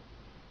something.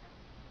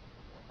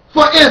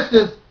 For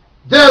instance,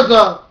 there's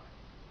a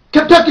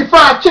Kentucky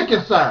Fried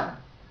Chicken sign.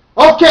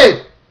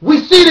 Okay, we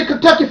see the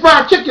Kentucky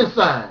Fried Chicken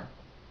sign.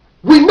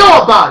 We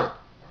know about it.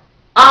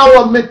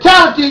 Our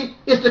mentality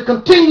is to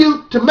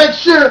continue to make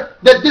sure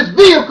that this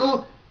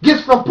vehicle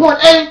gets from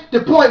point A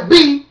to point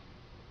B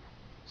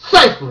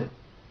safely.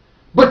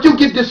 But you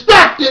get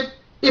distracted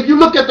if you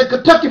look at the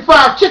Kentucky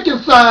Fried Chicken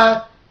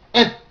sign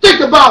and think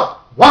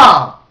about,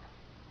 wow,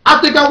 I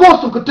think I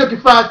want some Kentucky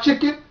Fried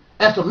Chicken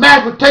and some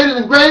mashed potatoes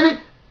and gravy.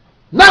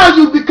 Now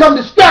you become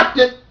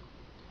distracted,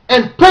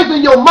 and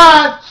placing your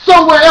mind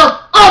somewhere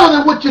else other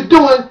than what you're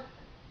doing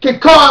can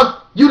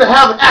cause you to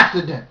have an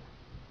accident.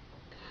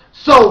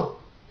 So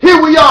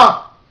here we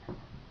are,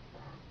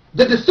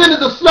 the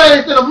descendants of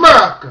slaves in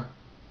America.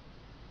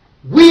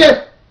 We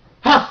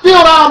have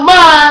filled our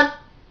mind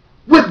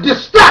with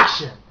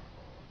distraction,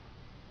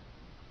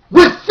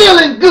 with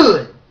feeling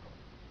good,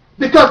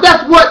 because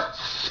that's what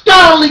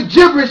scholarly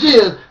gibberish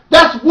is.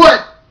 That's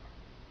what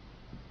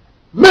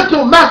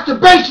mental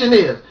masturbation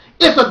is.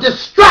 It's a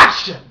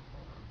distraction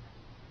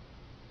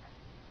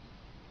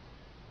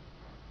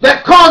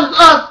that causes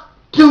us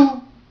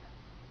to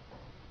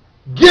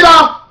get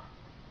off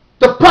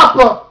the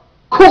proper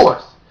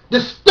course,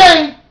 to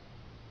stay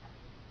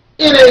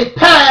in a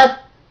path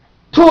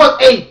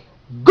toward a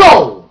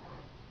goal.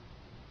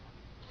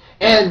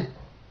 And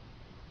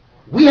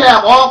we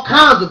have all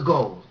kinds of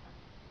goals.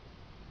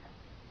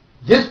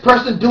 This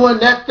person doing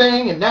that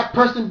thing and that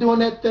person doing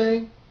that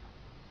thing.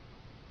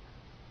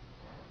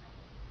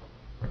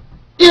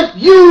 if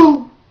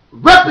you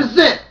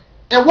represent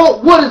and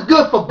want what is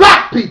good for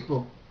black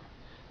people,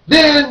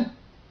 then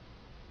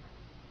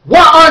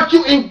why aren't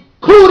you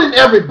including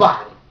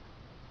everybody?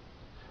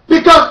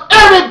 Because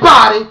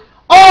everybody,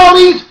 all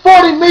these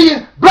 40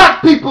 million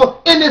black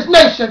people in this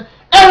nation,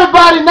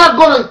 everybody is not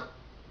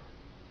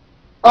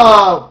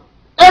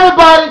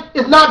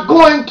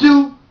going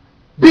to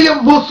be a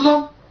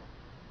Muslim.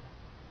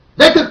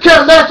 They could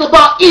care less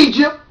about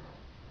Egypt.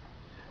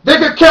 They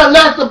could care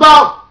less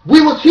about we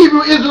was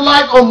Hebrew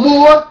Israelites or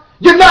more.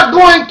 You're not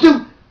going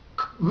to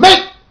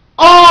make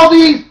all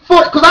these,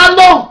 because I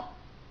know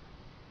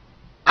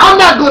I'm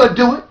not going to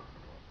do it.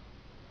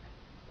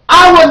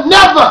 I will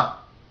never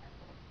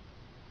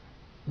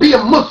be a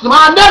Muslim.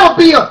 I'll never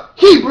be a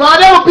Hebrew. I'll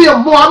never be a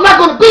Moor. I'm not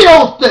going to be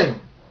those things.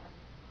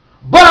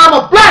 But I'm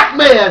a black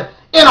man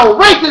in a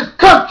racist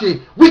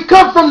country. We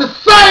come from the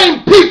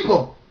same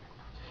people.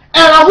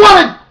 And I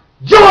want to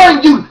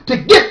join you to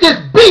get this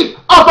beef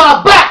off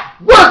our back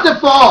once and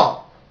for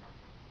all.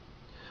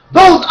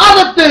 Those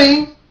other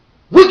things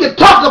we can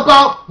talk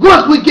about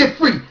once we get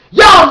free.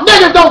 Y'all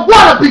niggas don't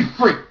want to be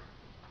free.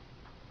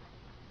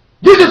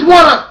 You just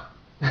want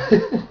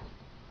to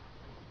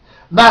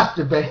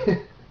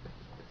masturbate.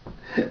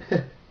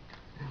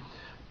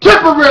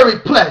 Temporary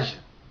pleasure.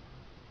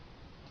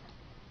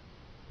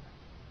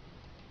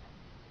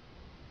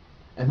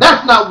 And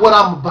that's not what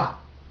I'm about.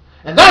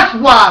 And that's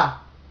why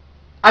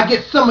I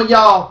get some of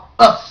y'all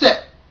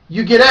upset.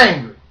 You get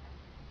angry.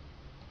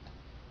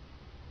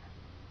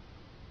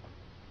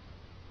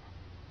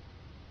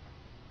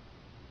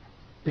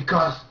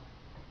 Because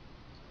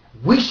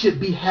we should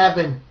be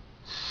having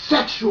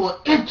sexual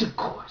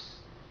intercourse.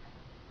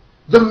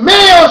 The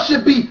male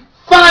should be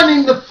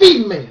finding the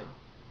female.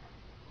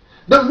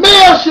 The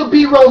male should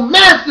be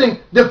romancing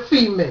the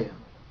female.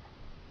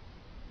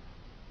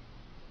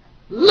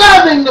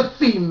 Loving the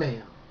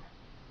female.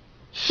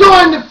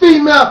 Showing the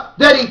female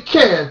that he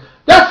cares.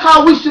 That's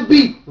how we should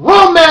be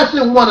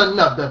romancing one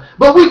another.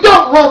 But we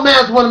don't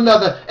romance one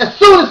another. As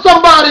soon as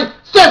somebody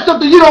says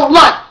something you don't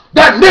like,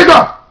 that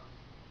nigga,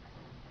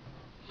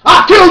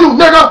 I'll kill you,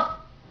 nigga.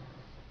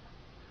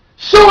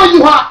 Showing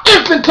you how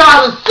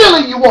infantile and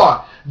silly you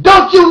are.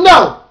 Don't you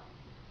know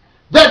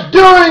that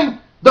during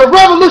the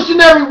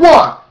Revolutionary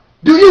War,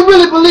 do you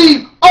really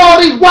believe all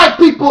these white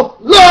people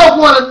love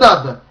one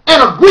another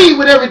and agree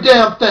with every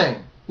damn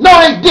thing? No,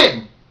 they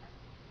didn't.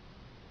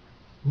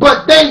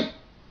 But they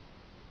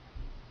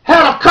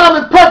had a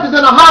common purpose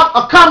and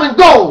a common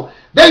goal.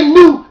 They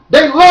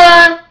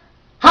learned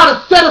how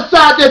to set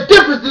aside their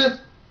differences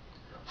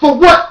for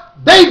what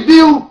they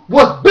view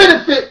was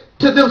benefit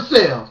to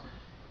themselves.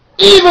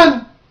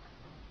 Even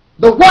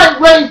the white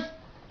race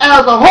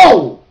as a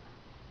whole,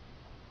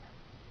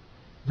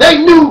 they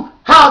knew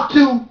how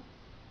to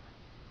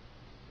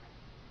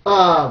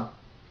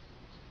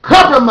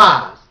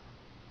compromise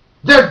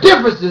their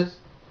differences,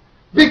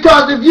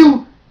 because if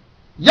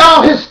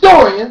y'all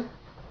historians,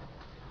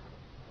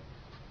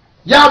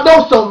 y'all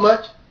know so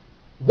much.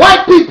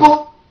 White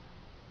people,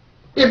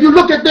 if you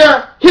look at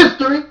their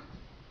history,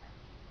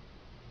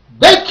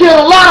 they killed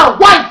a lot of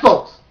white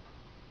folks.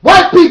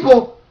 White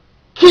people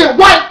killed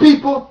white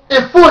people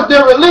and forced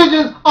their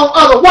religions on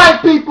other white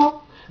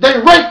people. They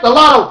raped a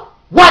lot of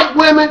white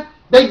women.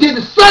 They did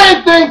the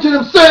same thing to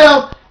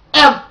themselves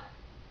as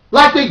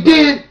like they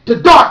did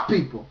to dark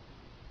people.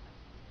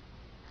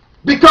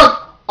 Because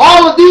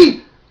all of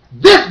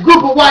this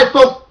group of white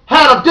folks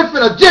had a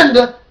different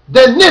agenda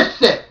than this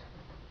set.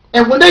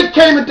 And when they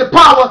came into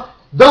power,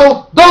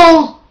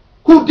 those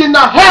who did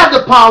not have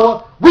the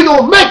power, we're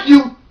going to make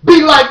you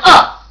be like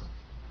us.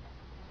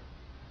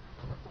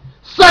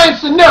 Same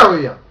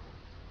scenario.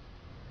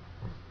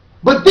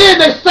 But then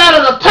they sat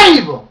at a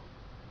table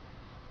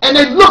and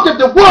they looked at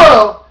the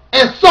world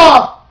and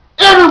saw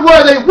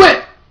everywhere they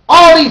went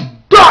all these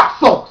dark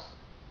folks.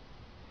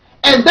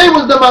 And they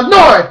was the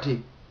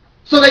minority.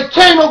 So they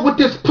came up with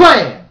this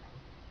plan.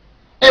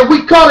 And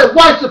we call it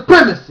white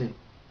supremacy.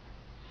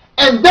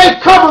 And they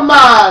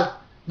compromised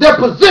their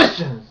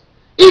positions,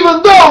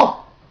 even though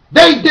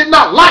they did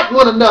not like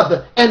one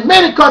another. And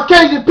many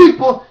Caucasian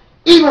people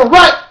even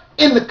write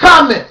in the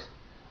comments,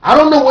 I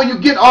don't know where you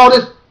get all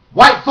this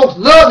white folks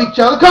love each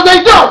other, because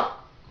they don't.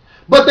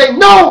 But they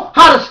know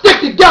how to stick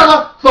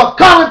together for a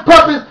common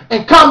purpose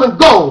and common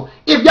goal.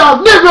 If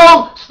y'all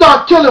Negroes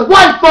start killing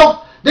white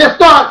folks,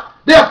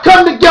 they'll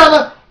come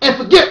together and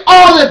forget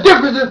all their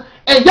differences,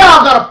 and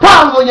y'all got a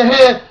problem on your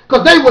hands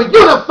because they will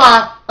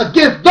unify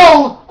against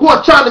those who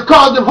are trying to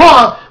cause them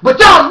harm. But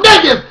y'all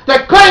niggas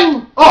that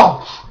claim,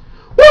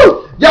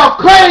 y'all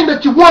claim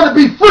that you want to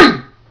be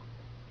free,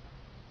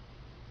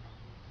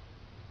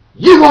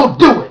 you won't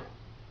do it.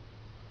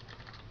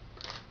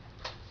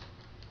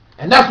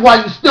 And that's why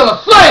you're still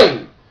a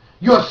slave.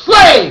 You're a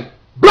slave.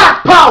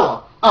 Black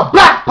power. A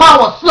black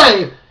power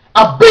slave.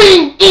 A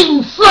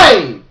bean-eating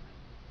slave.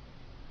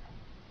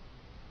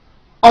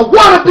 A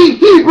wannabe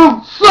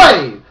Hebrew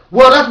slave.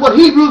 Well, that's what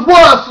Hebrews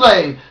were,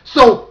 slaves.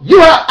 So you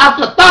have,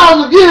 after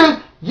thousands of years,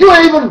 you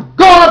ain't even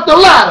gone up the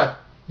ladder.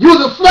 You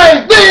was a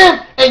slave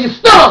then, and you're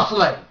still a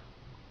slave.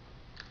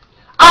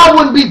 I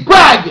wouldn't be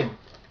bragging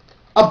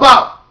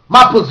about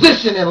my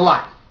position in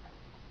life.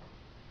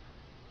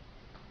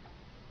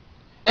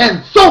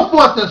 And so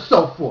forth and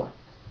so forth.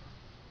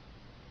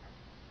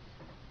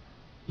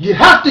 You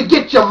have to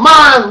get your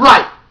mind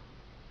right.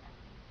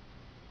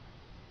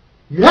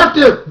 You have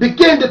to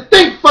begin to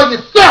think for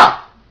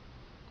yourself.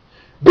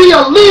 Be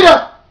a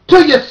leader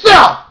to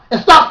yourself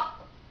and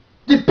stop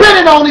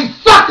depending on these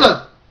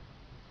suckers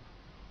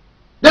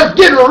that's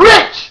getting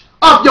rich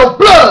off your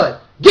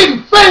blood,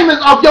 getting famous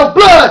off your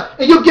blood,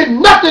 and you get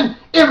nothing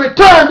in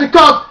return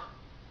because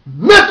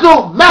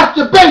mental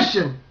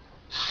masturbation,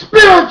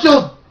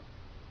 spiritual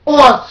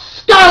or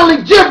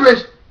scholarly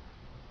gibberish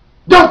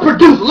don't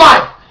produce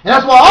life. And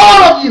that's why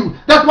all of you,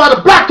 that's why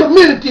the black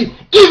community,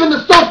 even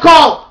the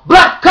so-called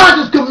black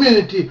conscious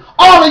community,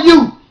 all of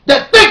you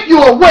that think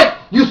you're awake,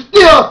 you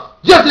still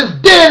just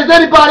as dead as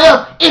anybody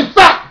else. In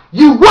fact,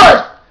 you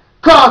worse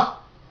because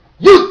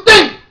you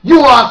think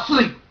you are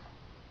asleep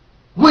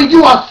when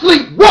you are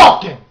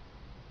sleepwalking.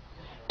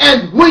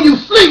 And when you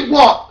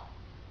sleepwalk,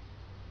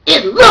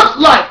 it looks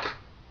like,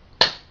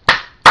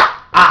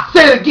 I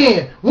say it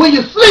again, when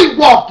you're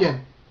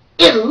sleepwalking,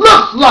 it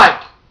looks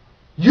like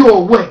you're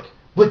awake,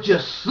 but you're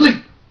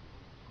asleep.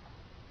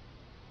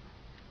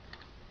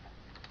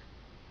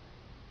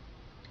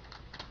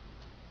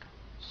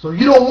 So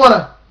you don't want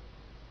to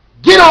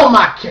get on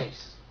my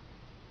case.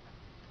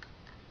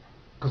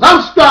 Because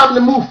I'm striving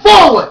to move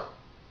forward.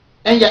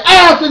 And your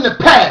ass in the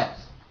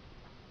past.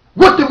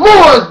 What the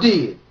Moors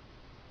did.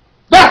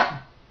 That's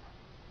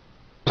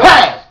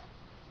past.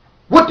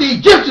 What the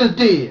Egyptians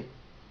did.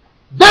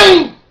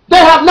 They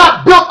have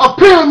not built a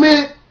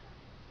pyramid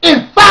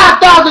in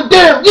 5,000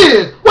 damn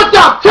years. What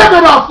y'all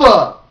tripping off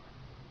of?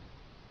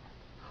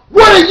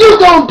 What are you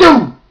going to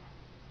do?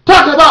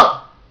 Talking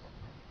about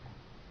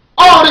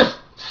all this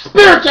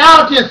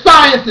spirituality and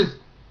sciences.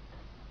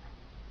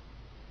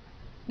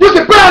 You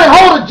can barely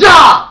hold a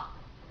job.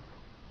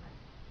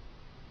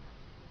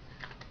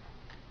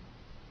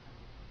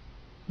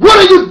 What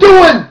are you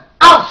doing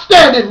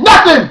outstanding?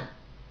 Nothing.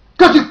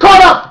 Because you're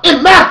caught up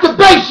in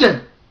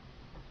masturbation.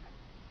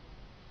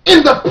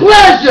 In the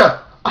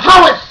pleasure of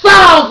how it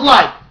sounds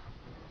like.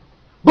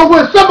 But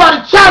when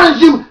somebody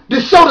challenges you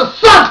to show the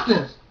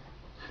substance,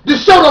 to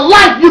show the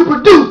life you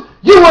produce,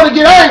 you want to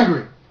get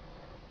angry.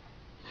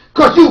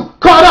 Because you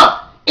caught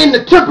up in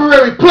the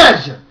temporary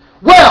pleasure.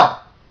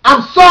 Well,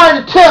 I'm sorry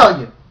to tell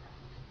you.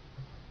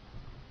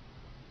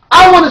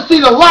 I want to see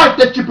the life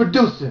that you're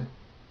producing.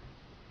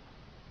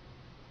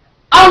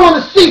 I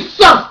want to see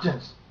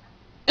substance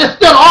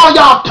instead of all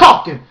y'all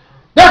talking.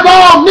 That's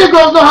all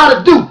Negroes know how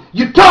to do.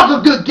 You talk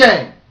a good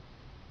game.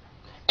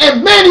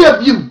 And many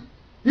of you,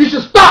 you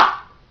should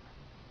stop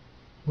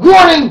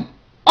wanting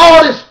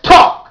all this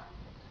talk,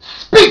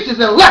 speeches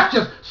and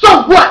lectures.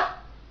 So what?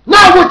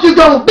 Now what you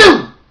gonna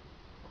do?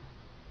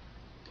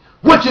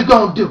 What you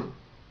gonna do?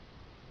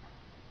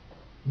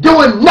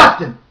 Doing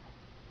nothing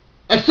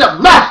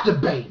except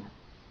masturbating.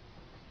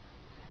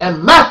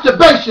 And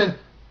masturbation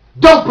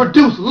don't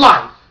produce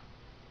life.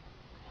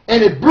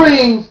 And it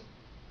brings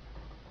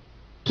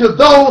to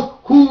those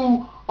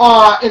who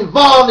are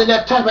involved in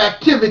that type of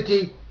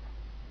activity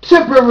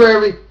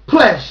temporary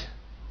pleasure.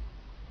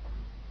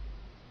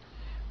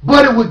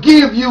 But it will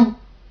give you,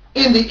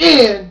 in the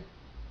end,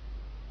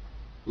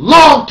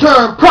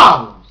 long-term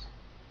problems.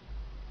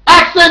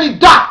 Ask any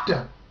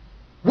doctor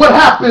what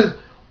happens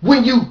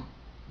when you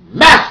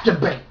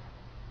masturbate.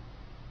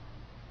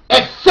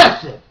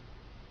 Excessive.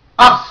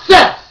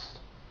 Obsessed.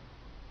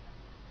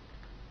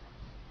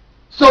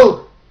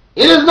 So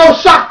it is no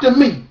shock to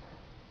me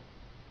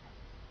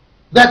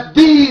that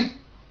these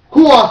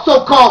who are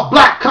so-called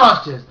black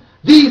conscious,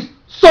 these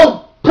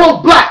so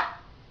pro-black,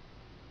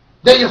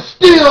 they are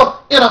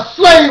still in a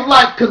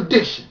slave-like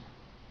condition.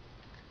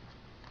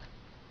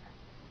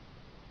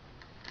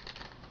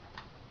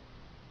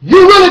 You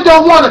really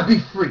don't want to be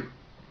free.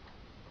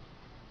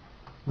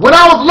 When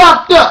I was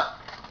locked up,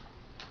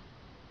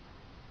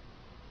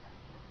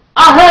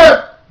 I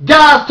heard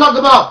guys talk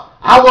about,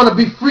 I want to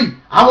be free,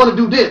 I want to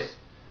do this.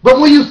 But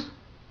when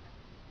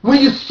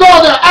you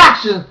saw their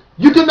actions,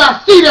 you did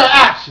not see their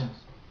actions.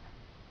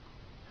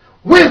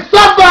 When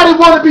somebody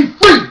want to be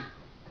free,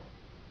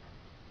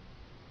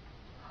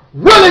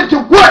 willing to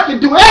work and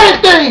do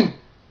anything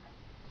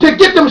to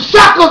get them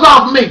shackles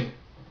off me,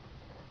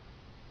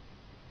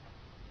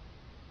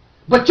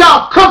 but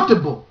y'all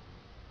comfortable.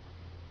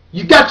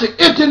 You got your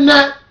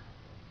internet,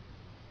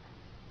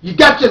 you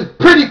got your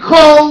pretty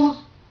clothes,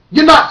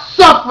 you're not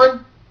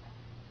suffering.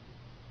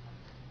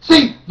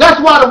 See, that's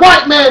why the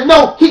white man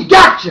knows he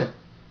got you,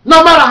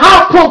 no matter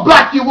how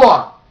pro-black you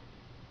are.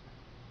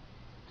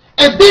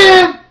 And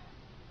then,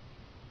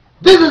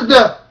 this is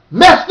the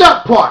messed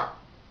up part,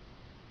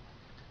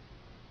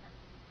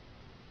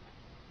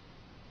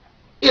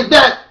 is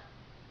that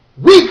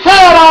we've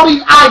had all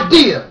these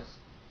ideas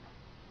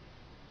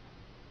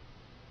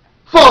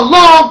for a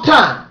long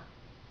time.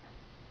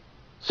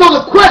 So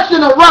the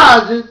question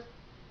arises,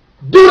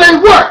 do they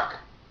work?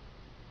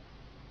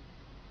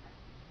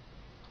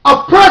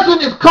 A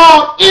person is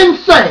called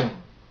insane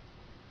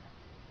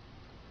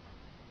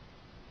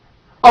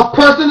a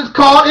person is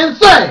called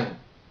insane.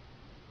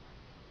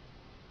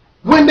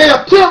 When they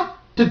attempt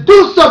to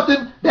do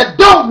something that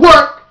don't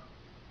work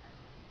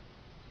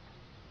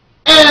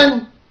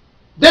and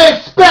they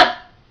expect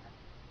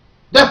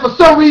that for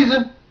some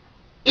reason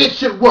it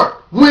should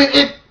work when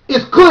it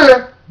is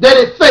clear that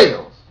it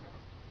fails.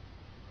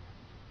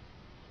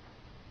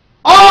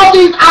 All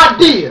these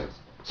ideas.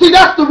 See,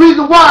 that's the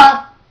reason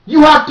why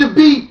you have to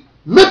be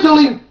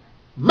mentally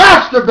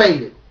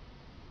masturbated.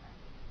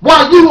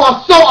 Why you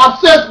are so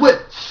obsessed with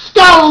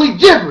scholarly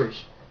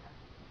gibberish.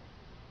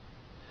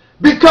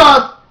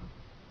 Because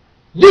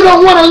you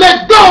don't want to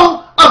let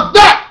go of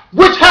that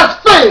which has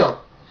failed.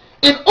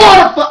 In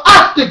order for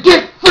us to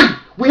get free,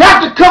 we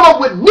have to come up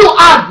with new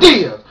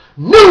ideas,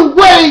 new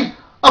ways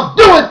of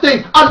doing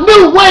things, a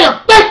new way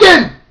of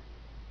thinking.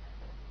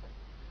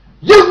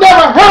 You've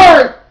never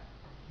heard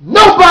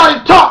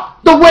nobody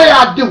talk the way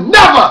I do.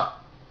 Never.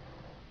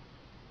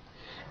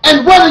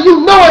 And whether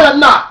you know it or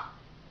not,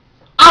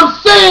 I'm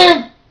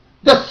saying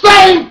the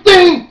same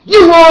thing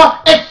you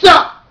are,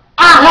 except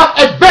I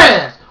have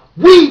advanced.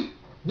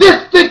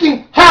 This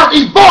thinking have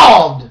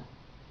evolved.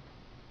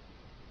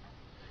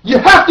 You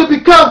have to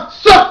become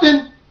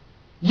something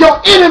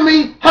your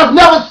enemy has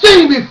never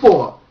seen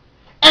before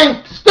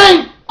and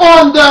stay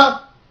on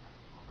the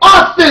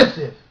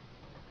offensive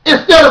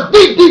instead of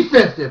the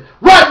defensive.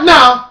 Right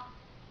now,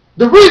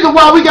 the reason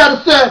why we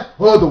got to say,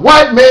 well, the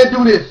white man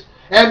do this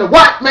and the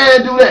white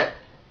man do that,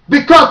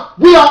 because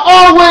we are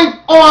always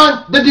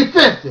on the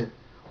defensive.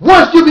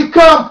 Once you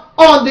become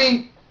on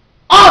the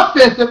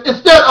offensive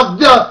instead of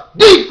the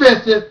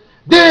defensive,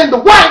 then the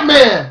white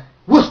man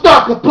will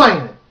start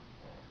complaining.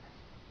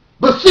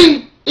 But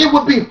see, it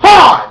would be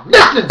hard.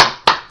 Listen,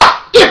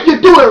 if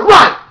you do it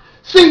right.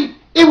 See,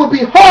 it would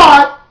be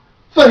hard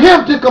for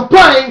him to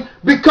complain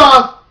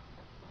because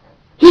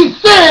he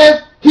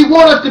says he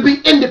wants us to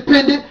be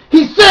independent.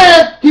 He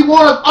says he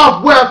wants us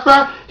off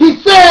welfare. He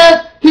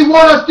says he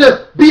wants us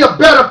to be a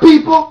better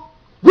people.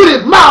 With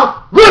his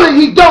mouth,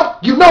 really he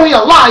don't. You know he a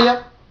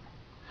liar.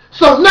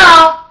 So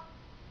now,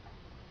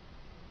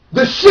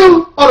 the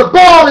shoe or the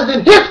ball is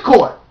in his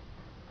court.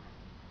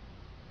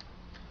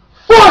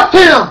 Force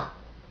him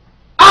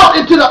out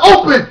into the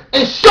open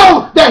and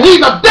show that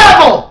he's a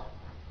devil.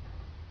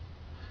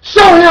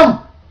 Show him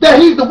that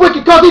he's the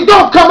wicked, because he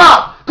don't come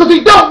out, because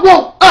he don't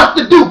want us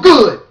to do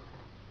good.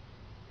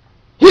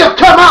 He'll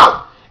come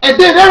out and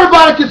then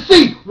everybody can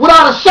see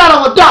without a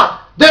shadow of a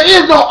doubt there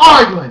is no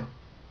arguing.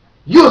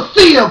 You'll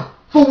see him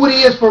for what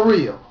he is for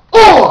real.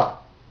 Or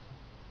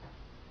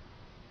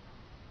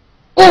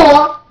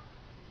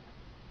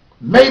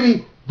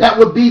maybe that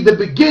would be the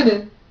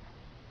beginning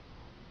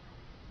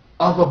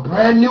of a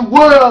brand new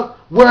world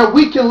where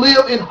we can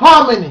live in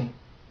harmony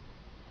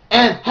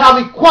and have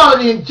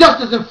equality and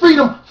justice and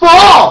freedom for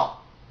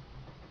all.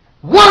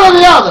 One or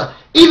the other.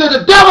 Either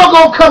the devil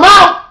gonna come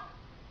out,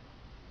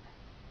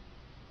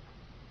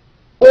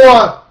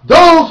 or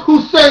those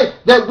who say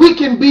that we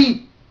can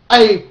be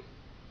a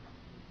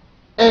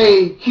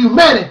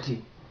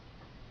humanity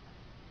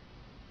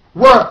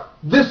where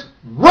this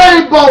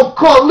rainbow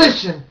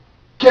coalition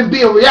can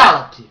be a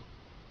reality.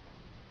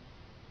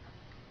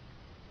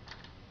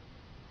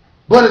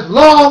 But as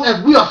long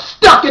as we are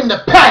stuck in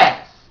the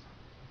past,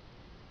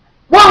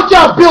 why don't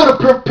y'all build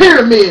a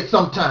pyramid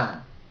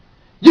sometime?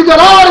 You got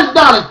all this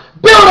knowledge.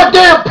 Build a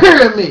damn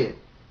pyramid.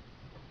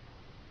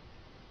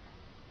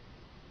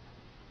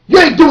 You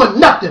ain't doing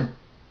nothing.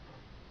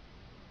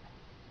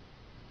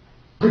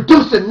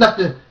 Producing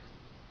nothing.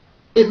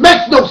 It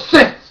makes no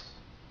sense.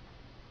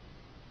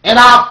 And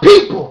our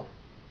people,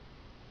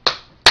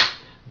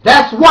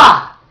 that's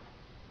why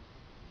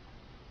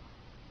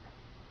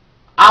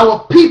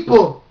our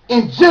people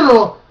in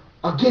general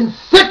are getting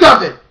sick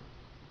of it.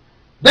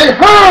 They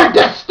heard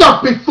that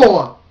stuff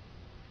before.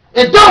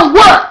 It don't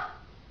work.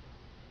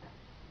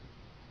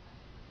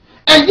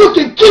 And you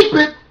can keep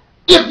it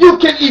if you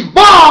can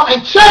evolve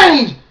and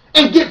change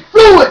and get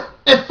fluid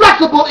and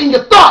flexible in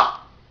your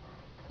thought.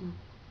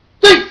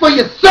 Think for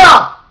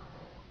yourself.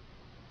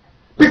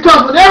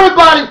 Because when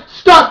everybody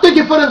starts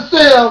thinking for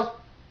themselves,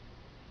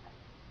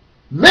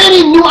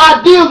 many new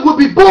ideas will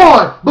be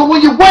born. But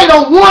when you wait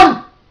on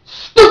one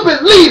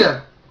stupid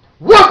leader,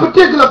 one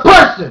particular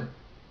person,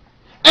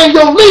 and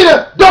your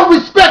leader don't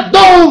respect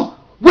those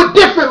with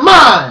different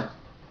minds,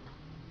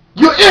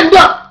 you end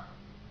up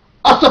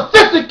a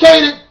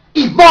sophisticated,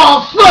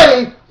 evolved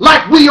slave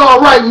like we are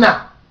right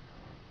now.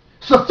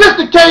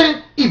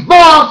 Sophisticated,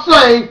 evolved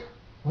slave,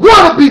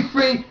 want to be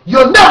free,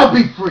 you'll never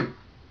be free.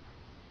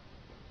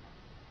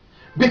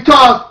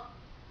 Because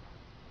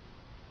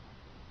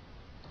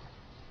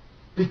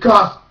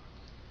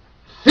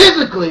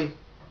physically,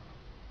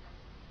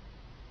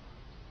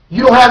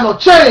 you don't have no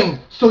chains,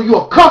 so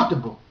you're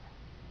comfortable.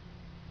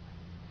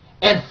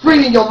 And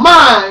freeing your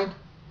mind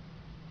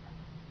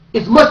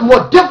is much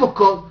more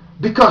difficult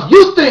because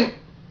you think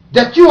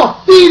that you are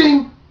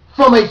feeding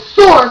from a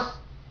source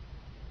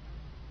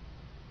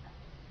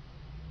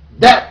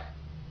that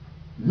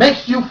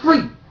makes you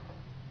free.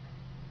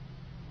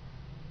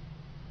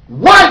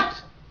 White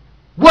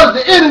was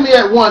the enemy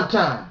at one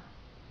time,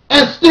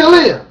 and still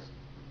is.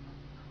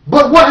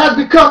 But what has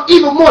become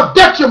even more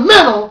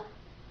detrimental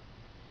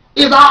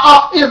is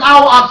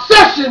our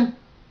obsession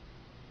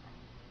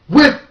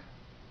with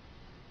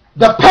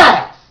the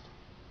past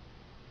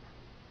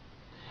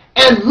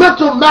and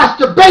mental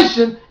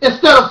masturbation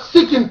instead of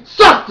seeking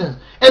substance.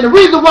 And the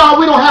reason why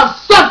we don't have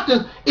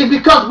substance is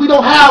because we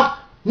don't have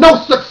no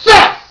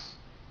success.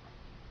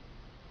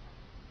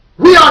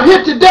 We are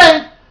here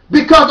today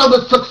because of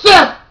the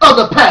success of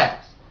the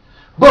past.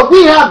 But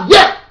we have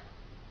yet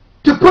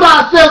to put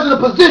ourselves in a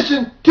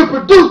position to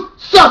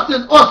produce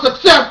substance or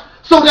success,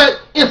 so that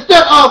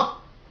instead of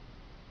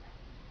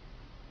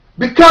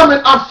becoming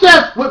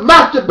obsessed with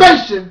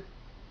masturbation,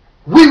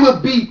 we will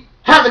be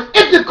having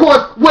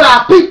intercourse with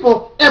our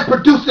people and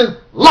producing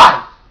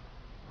life.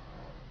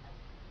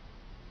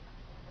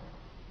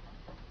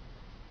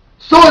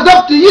 So it's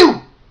up to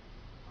you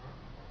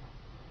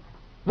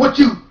what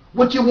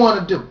you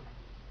want to do.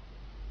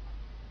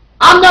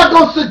 I'm not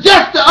going to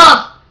suggest to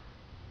us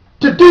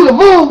to do the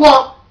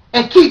moonwalk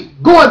and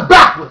keep going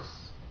backwards.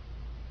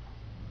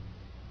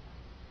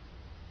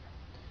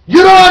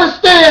 You don't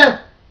understand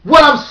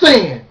what I'm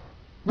saying.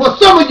 Well,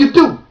 some of you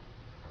do.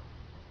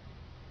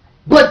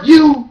 But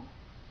you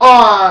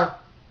are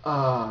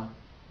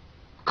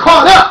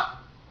caught up.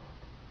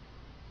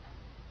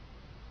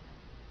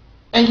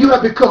 And you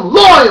have become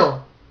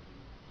loyal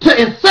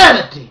to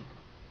insanity,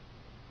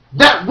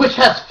 that which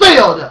has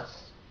failed us.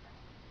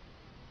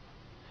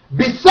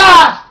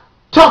 Besides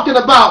talking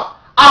about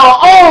our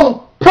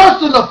own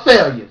personal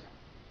failures,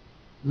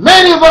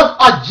 many of us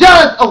are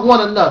jealous of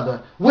one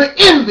another. We're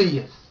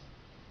envious,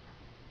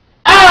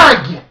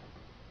 arrogant,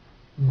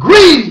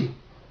 greedy.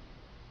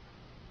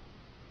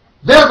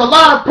 There's a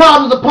lot of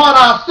problems upon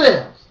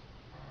ourselves.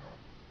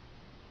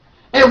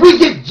 And we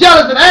get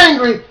jealous and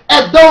angry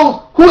at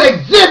those who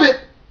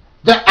exhibit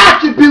the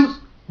attributes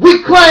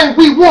we claim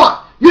we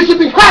want. You should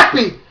be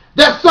happy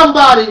that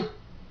somebody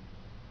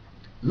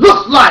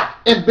looks like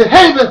and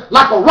behaving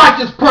like a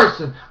righteous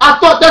person. I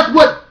thought that's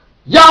what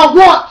y'all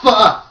want for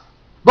us.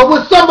 But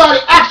when somebody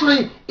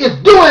actually is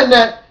doing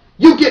that,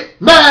 you get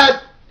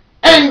mad,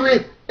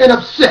 angry, and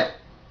upset,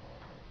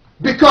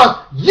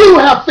 because you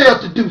have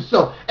failed to do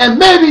so. And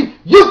maybe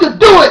you could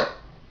do it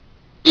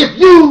if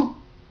you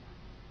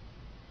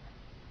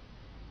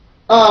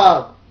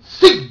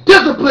seek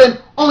discipline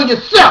on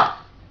yourself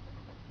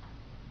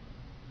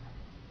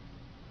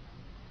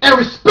and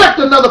respect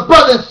another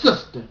brother and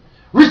sister.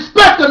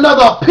 Respect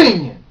another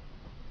opinion.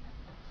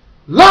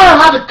 Learn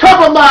how to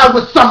compromise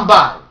with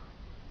somebody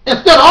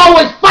instead of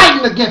always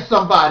fighting against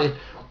somebody.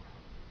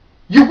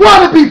 You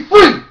want to be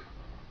free.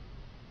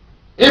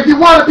 If you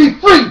want to be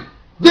free,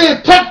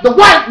 then take the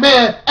white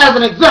man as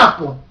an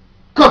example,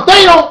 because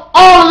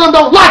all of them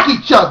don't like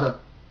each other,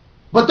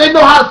 but they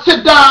know how to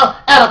sit down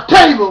at a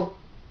table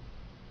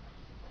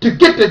to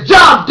get the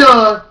job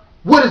done.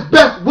 What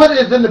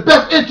is in the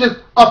best interest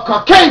of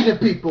Caucasian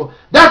people.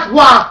 That's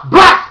why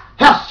blacks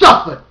have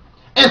suffered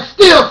and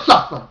still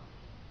suffer.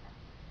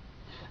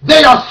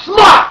 They are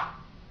smart.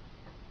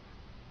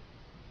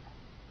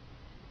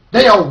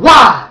 They are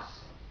wise.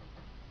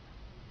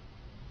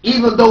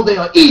 Even though they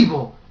are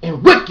evil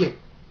and wicked,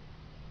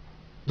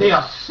 they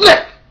are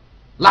slick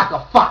like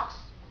a fox.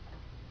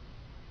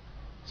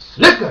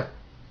 Slicker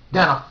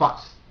than a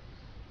fox.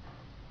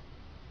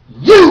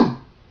 You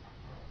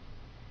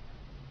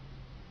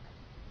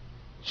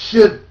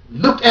should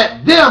look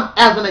at them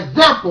as an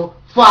example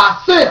for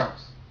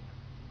ourselves.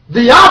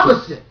 The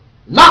opposite.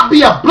 Not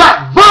be a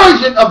black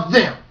version of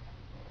them.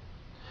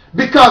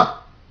 Because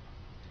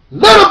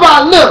little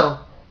by little,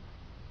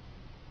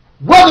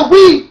 whether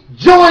we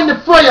join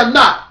the fray or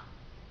not,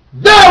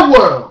 their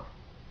world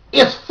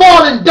is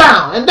falling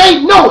down, and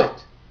they know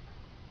it.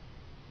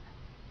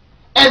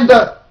 And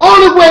the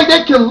only way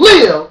they can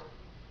live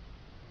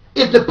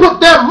is to put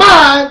their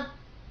mind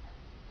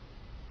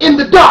in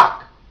the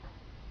dark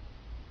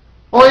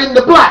or in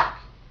the black.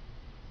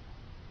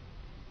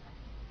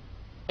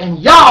 And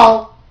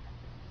y'all,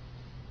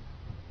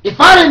 if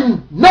I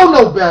didn't know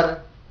no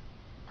better,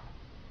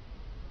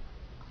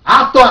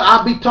 I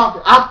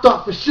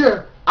thought for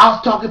sure I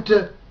was talking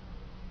to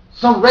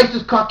some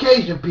racist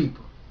Caucasian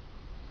people.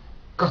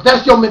 Because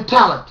that's your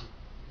mentality.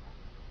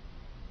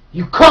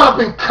 You caught up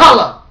in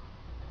color.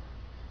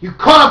 You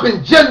caught up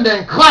in gender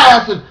and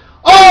class and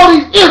all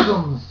these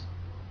isms,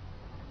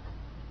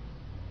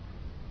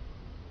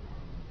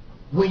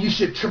 when you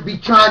should be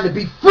trying to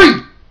be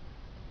free.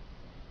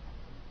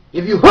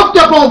 If you hooked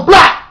up on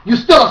black, you're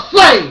still a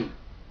slave.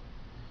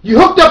 You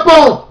hooked up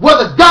on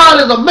whether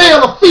God is a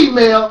male or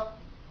female,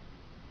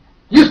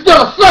 you're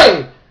still a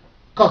slave.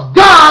 Because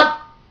God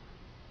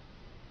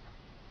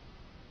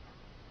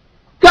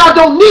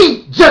don't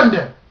need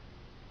gender.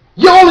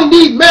 You only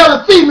need male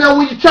and female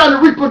when you're trying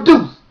to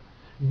reproduce.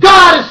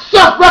 God is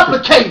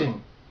self-replicating,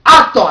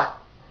 I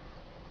thought.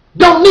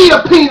 Don't need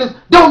a penis,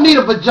 don't need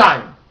a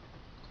vagina.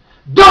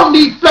 Don't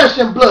need flesh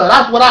and blood.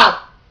 That's what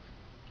I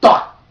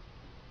thought.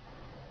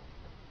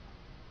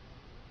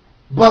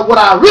 But what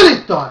I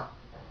really thought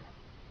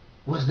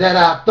was that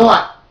I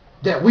thought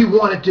that we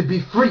wanted to be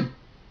free.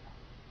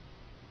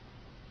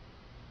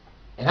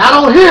 And I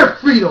don't hear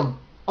freedom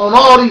on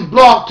all these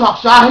blog talk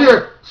shows. I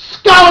hear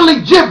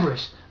scholarly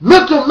gibberish,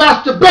 mental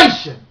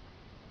masturbation.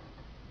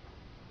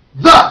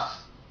 Thus,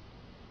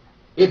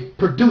 it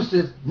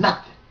produces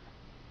nothing.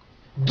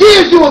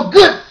 Gives you a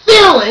good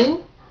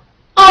feeling.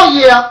 Oh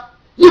yeah,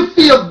 you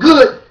feel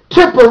good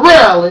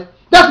temporarily.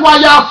 That's why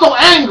y'all so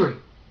angry.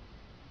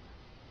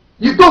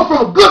 You go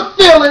from a good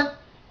feeling,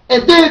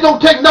 and then it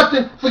don't take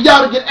nothing for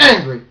y'all to get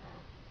angry.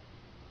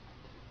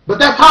 But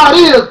that's how it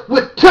is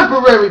with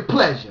temporary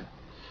pleasure.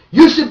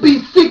 You should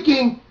be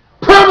seeking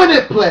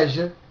permanent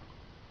pleasure,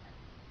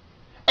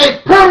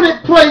 a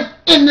permanent place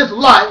in this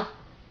life,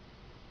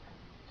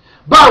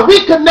 by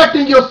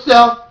reconnecting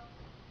yourself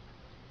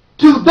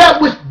to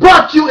that which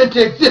brought you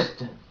into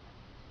existence.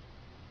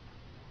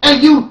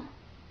 And you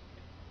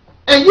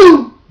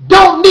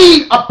don't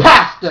need a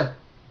pastor.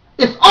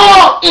 It's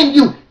all in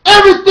you.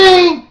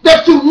 Everything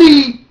that you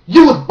need,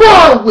 you was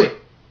born with.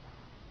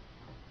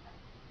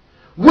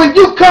 When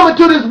you come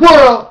into this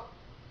world,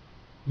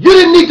 you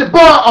didn't need to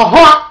borrow a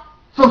heart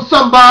from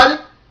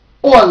somebody,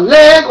 or a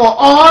leg or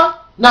arm.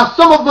 Now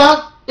some of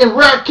us, in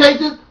rare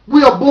cases,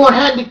 we are born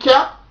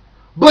handicapped.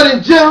 But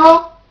in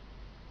general,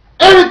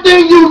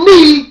 everything you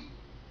need,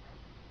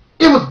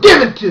 it was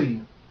given to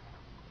you.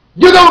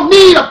 You don't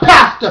need a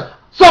pastor,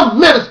 some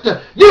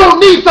minister. You don't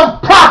need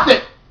some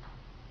prophet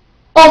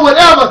or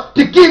whatever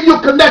to give you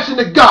a connection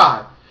to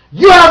God.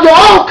 You have your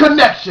own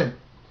connection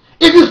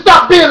if you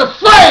stop being a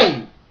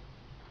slave.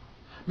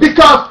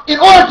 Because in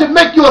order to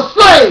make you a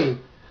slave,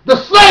 the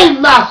slave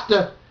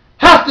master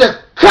has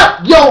to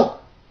cut your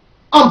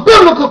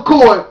umbilical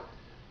cord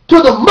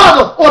to the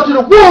mother or to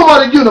the womb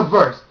of the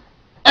universe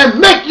and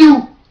make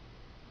you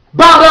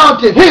bow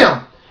down to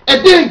him,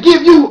 and then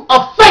give you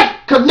a fake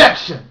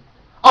connection,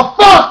 a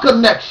false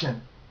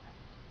connection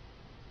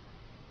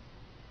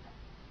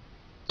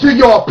to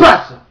your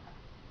oppressor.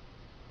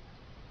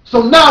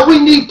 So now we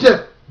need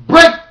to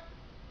break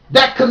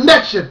that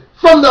connection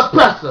from the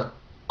oppressor.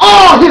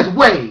 All his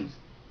ways.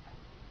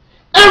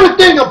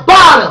 Everything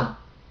about him.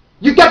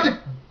 You got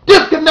to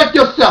disconnect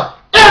yourself.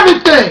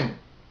 Everything.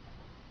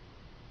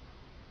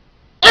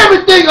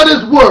 Everything of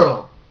this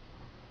world.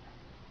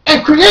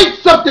 And create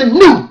something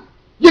new.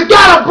 You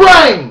got a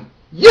brain.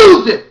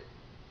 Use it.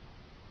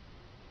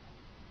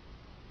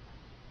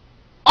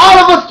 All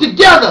of us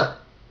together,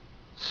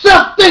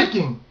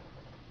 self-thinking,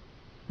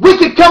 we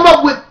can come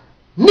up with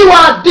new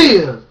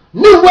ideas,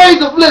 new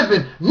ways of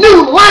living,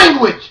 new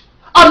language,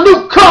 a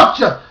new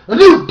culture, a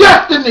new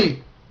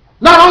destiny,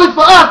 not only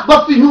for us,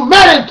 but for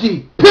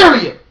humanity,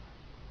 period.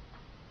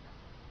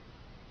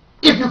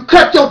 If you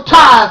cut your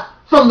ties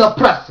from the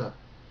oppressor,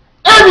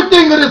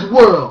 everything of this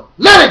world,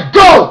 let it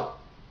go.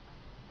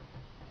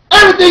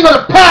 Everything of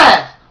the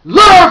past,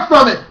 learn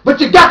from it, but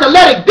you got to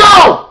let it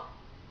go.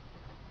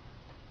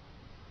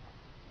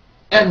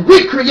 And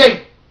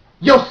recreate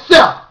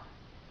yourself.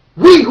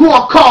 We who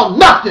are called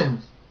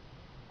nothings,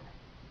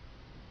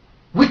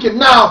 we can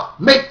now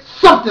make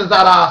somethings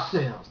out of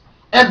ourselves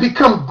and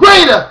become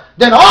greater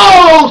than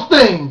all those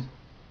things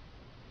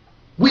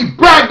we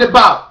bragged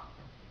about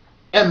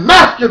and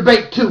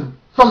masturbate to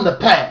from the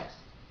past.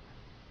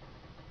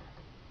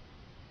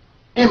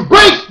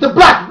 Embrace the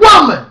black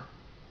woman.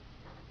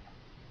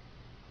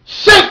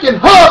 Shake and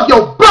hug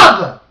your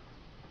brother.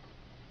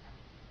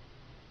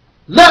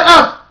 Let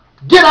us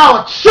get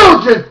our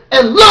children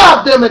and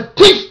love them and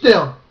teach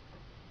them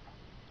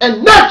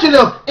and nurture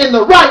them in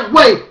the right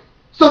way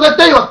so that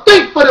they will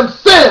think for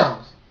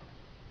themselves,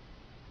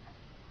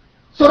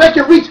 so they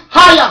can reach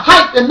higher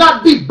heights and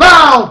not be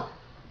bound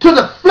to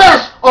the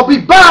flesh or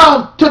be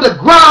bound to the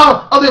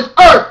ground of this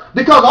earth,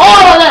 because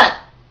all of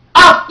that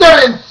out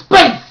there in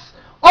space,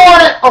 all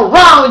that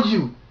around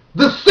you,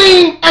 the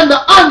seen and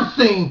the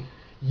unseen,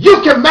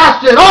 you can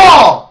master it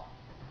all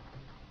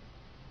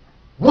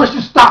once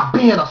you stop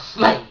being a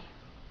slave.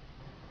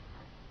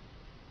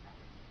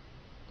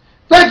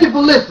 Thank you for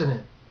listening.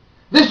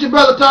 This is your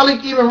brother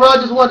Taalik.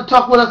 Ibn'rad just wanted to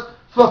talk with us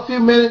for a few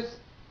minutes.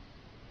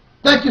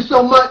 Thank you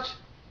so much.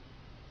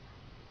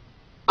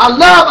 I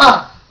love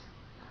us.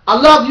 I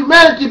love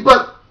humanity,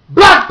 but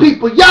black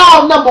people,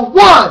 y'all number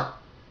one,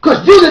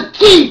 because you're the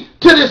key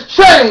to this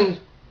change.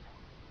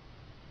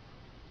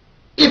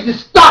 If you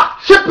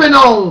stop tripping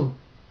on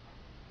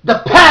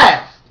the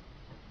past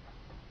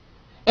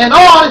and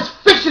all this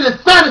fiction and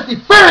fantasy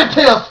fairy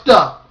tale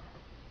stuff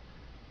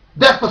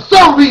that for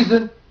some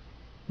reason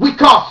we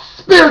call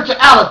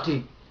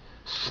spirituality,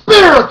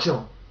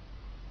 spiritual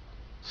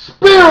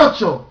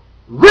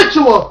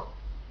ritual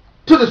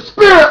to the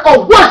spirit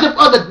or worship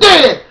of the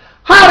dead.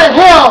 How the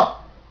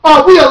hell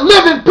are we a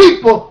living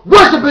people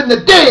worshiping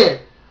the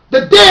dead?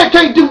 The dead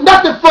can't do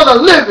nothing for the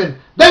living.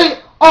 They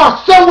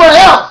are somewhere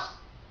else.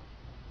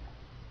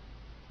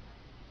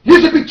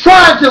 You should be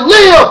trying to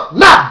live,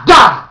 not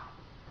die.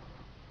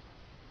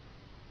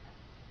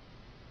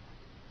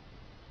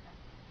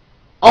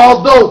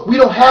 Although we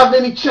don't have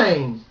any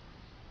chains,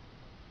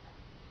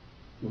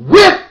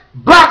 with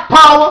black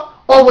power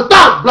or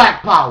without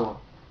black power,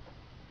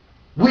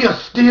 we are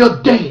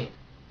still dead.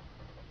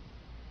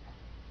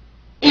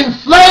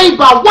 Enslaved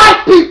by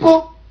white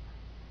people,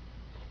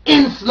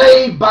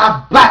 enslaved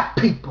by black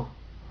people.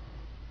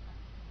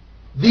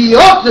 The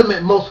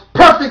ultimate, most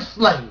perfect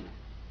slave.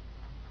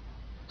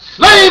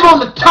 Slave on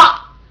the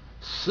top,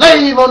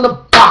 slave on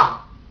the bottom.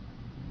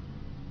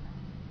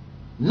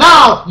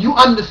 Now you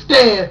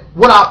understand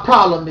what our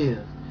problem is.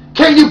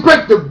 Can you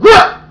break the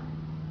grip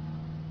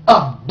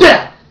of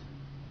death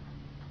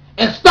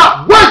and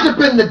stop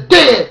worshiping the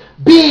dead,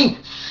 being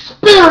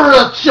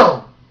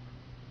spiritual?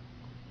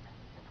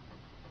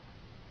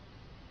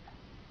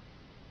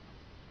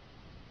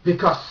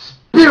 Because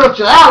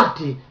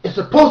spirituality is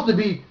supposed to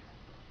be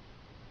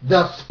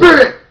the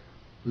spirit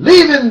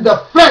leaving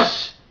the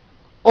flesh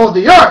or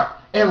the earth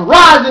and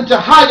rising to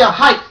higher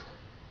heights.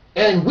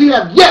 And we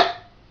have yet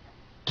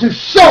to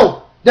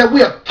show that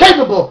we are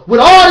capable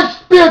with all this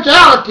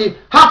spirituality.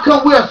 How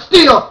come we are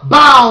still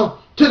bound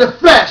to the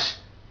flesh?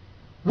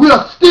 We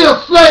are still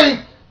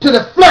slaves to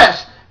the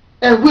flesh,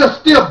 and we're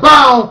still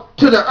bound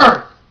to the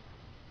earth.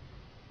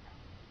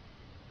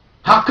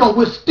 How come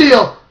we're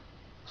still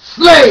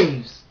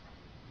slaves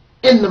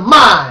in the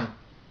mind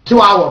to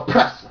our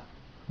oppressor?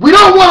 We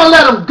don't want to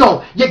let them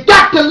go. You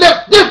got to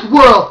let this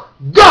world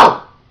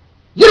go.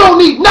 You don't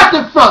need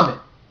nothing from it.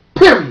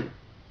 Period.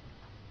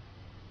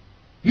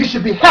 You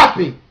should be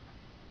happy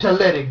to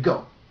let it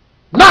go.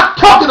 Not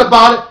talking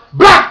about it.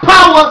 Black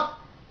power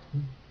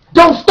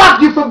don't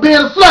stop you from being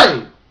a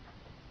slave.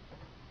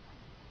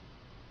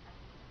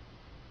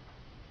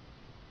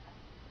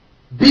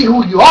 Be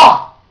who you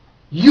are.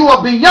 You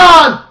are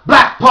beyond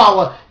black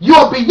power. You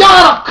are beyond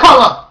a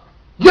color.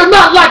 You're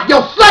not like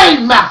your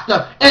slave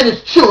master and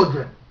his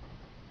children.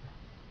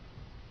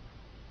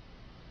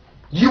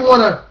 You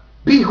want to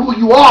be who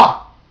you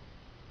are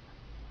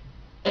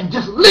and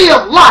just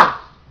live life.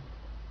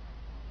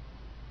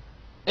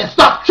 And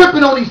stop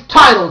tripping on these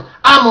titles.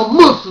 I'm a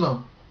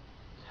Muslim.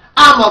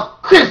 I'm a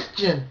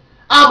Christian.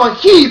 I'm a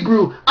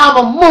Hebrew.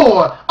 I'm a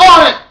Moor. All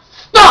that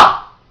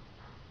stuff.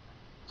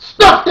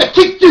 Stuff that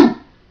keeps you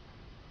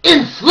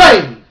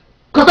enslaved.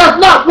 Because that's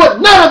not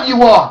what none of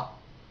you are.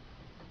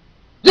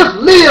 Just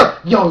live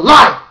your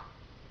life.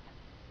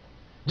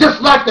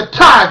 Just like the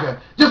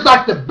tiger. Just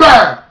like the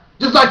bear.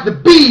 Just like the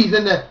bees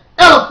and the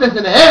elephants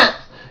and the ants.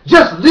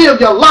 Just live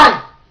your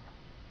life.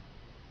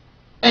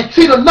 And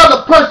treat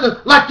another person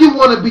like you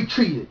want to be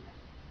treated?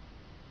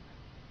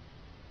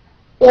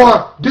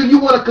 Or do you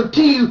want to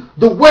continue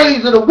the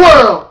ways of the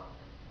world?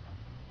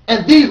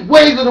 And these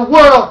ways of the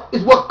world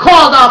is what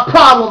caused our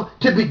problem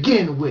to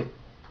begin with.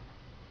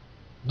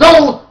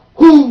 Those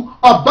who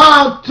are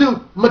bound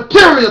to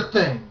material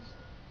things.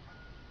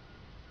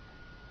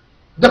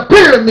 The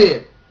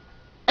pyramid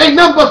ain't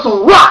nothing but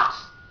some rocks,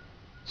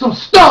 some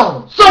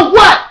stones. So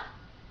what?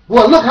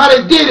 Well, look how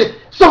they did it.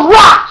 Some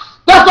rocks.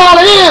 That's all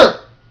it is.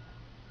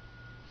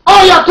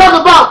 All y'all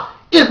talk about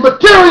is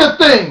material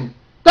things.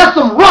 That's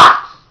some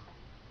rocks,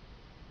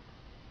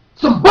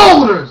 some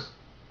boulders,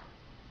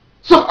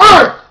 some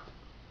earth.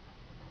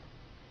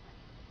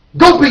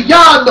 Go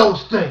beyond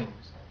those things.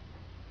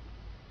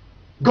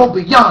 Go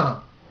beyond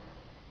them.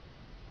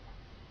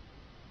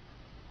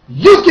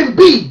 You can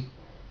be,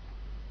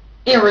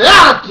 in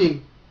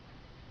reality,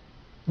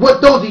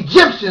 what those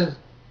Egyptians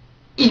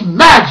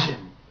imagined.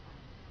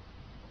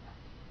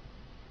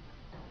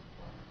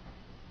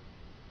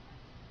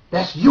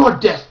 That's your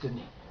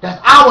destiny.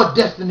 That's our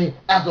destiny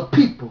as a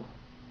people.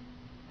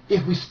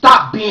 If we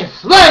stop being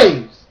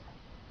slaves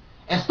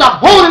and stop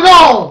holding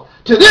on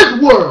to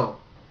this world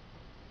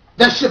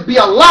that should be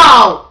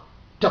allowed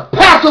to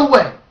pass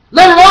away.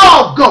 Let it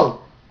all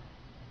go.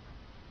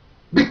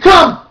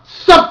 Become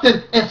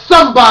something and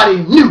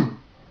somebody new.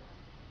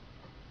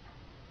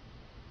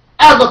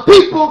 As a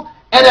people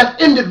and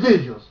as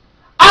individuals.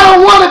 I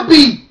don't want to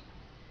be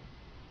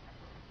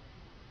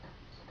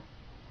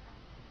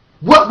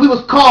what we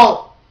was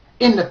called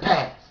in the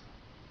past.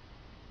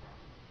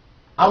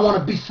 I want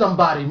to be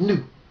somebody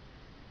new.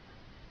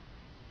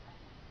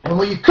 And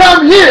when you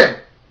come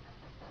here,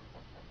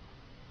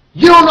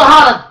 you don't know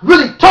how to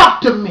really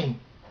talk to me.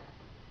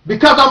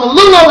 Because I'm a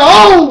little on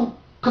the old,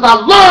 because I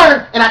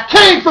learned and I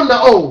came from the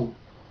old.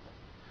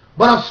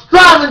 But I'm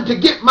striving to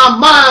get my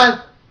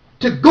mind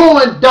to go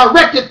and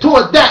direct it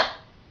toward that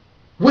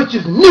which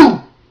is new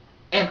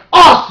and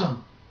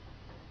awesome.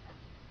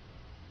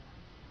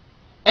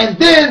 And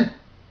then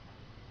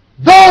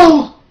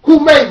those who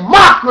made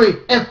mockery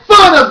and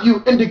fun of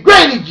you and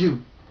degraded you,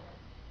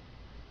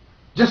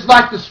 just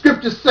like the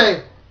scriptures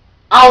say,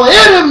 our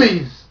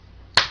enemies,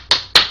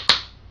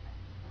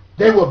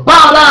 they will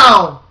bow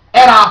down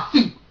at our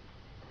feet,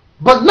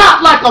 but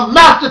not like a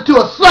master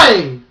to a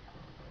slave,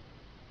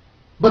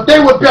 but they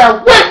would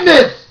bear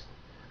witness,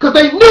 because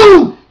they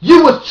knew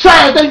you was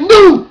trash. They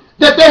knew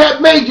that they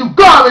had made you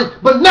garbage,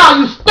 but now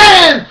you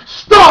stand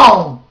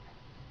strong.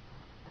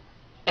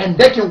 And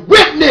they can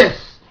witness,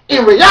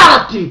 in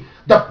reality,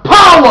 the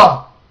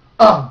power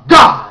of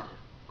God.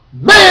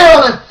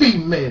 Male and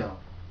female.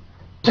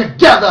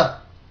 Together.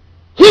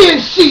 He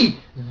and she,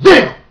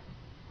 them.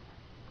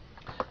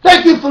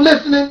 Thank you for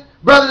listening,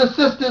 brothers and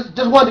sisters.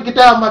 Just wanted to get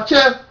that off my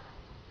chest.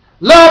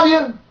 Love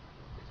you,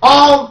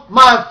 all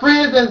my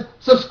friends and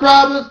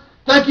subscribers.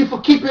 Thank you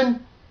for keeping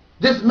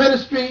this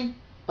ministry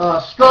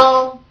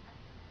strong.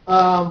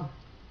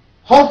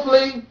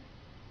 Hopefully,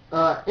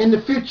 in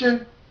the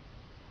future,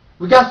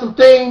 we got some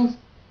things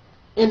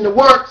in the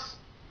works,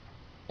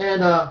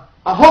 and I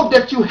hope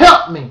that you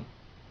help me.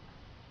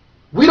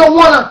 We don't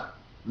want to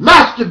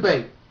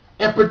masturbate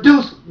and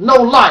produce no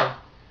life.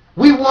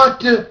 We want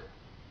to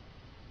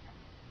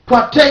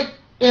partake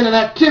in an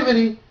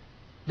activity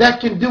that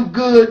can do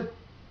good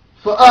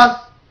for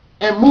us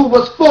and move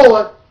us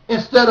forward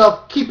instead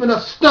of keeping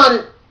us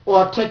stunted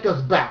or take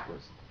us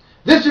backwards.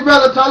 This is your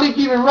brother Taalik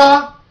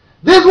Ibn'rad.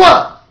 This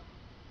was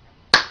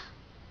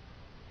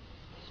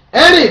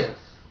and is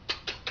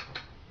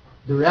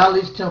the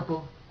Reality's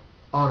Temple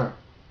on earth.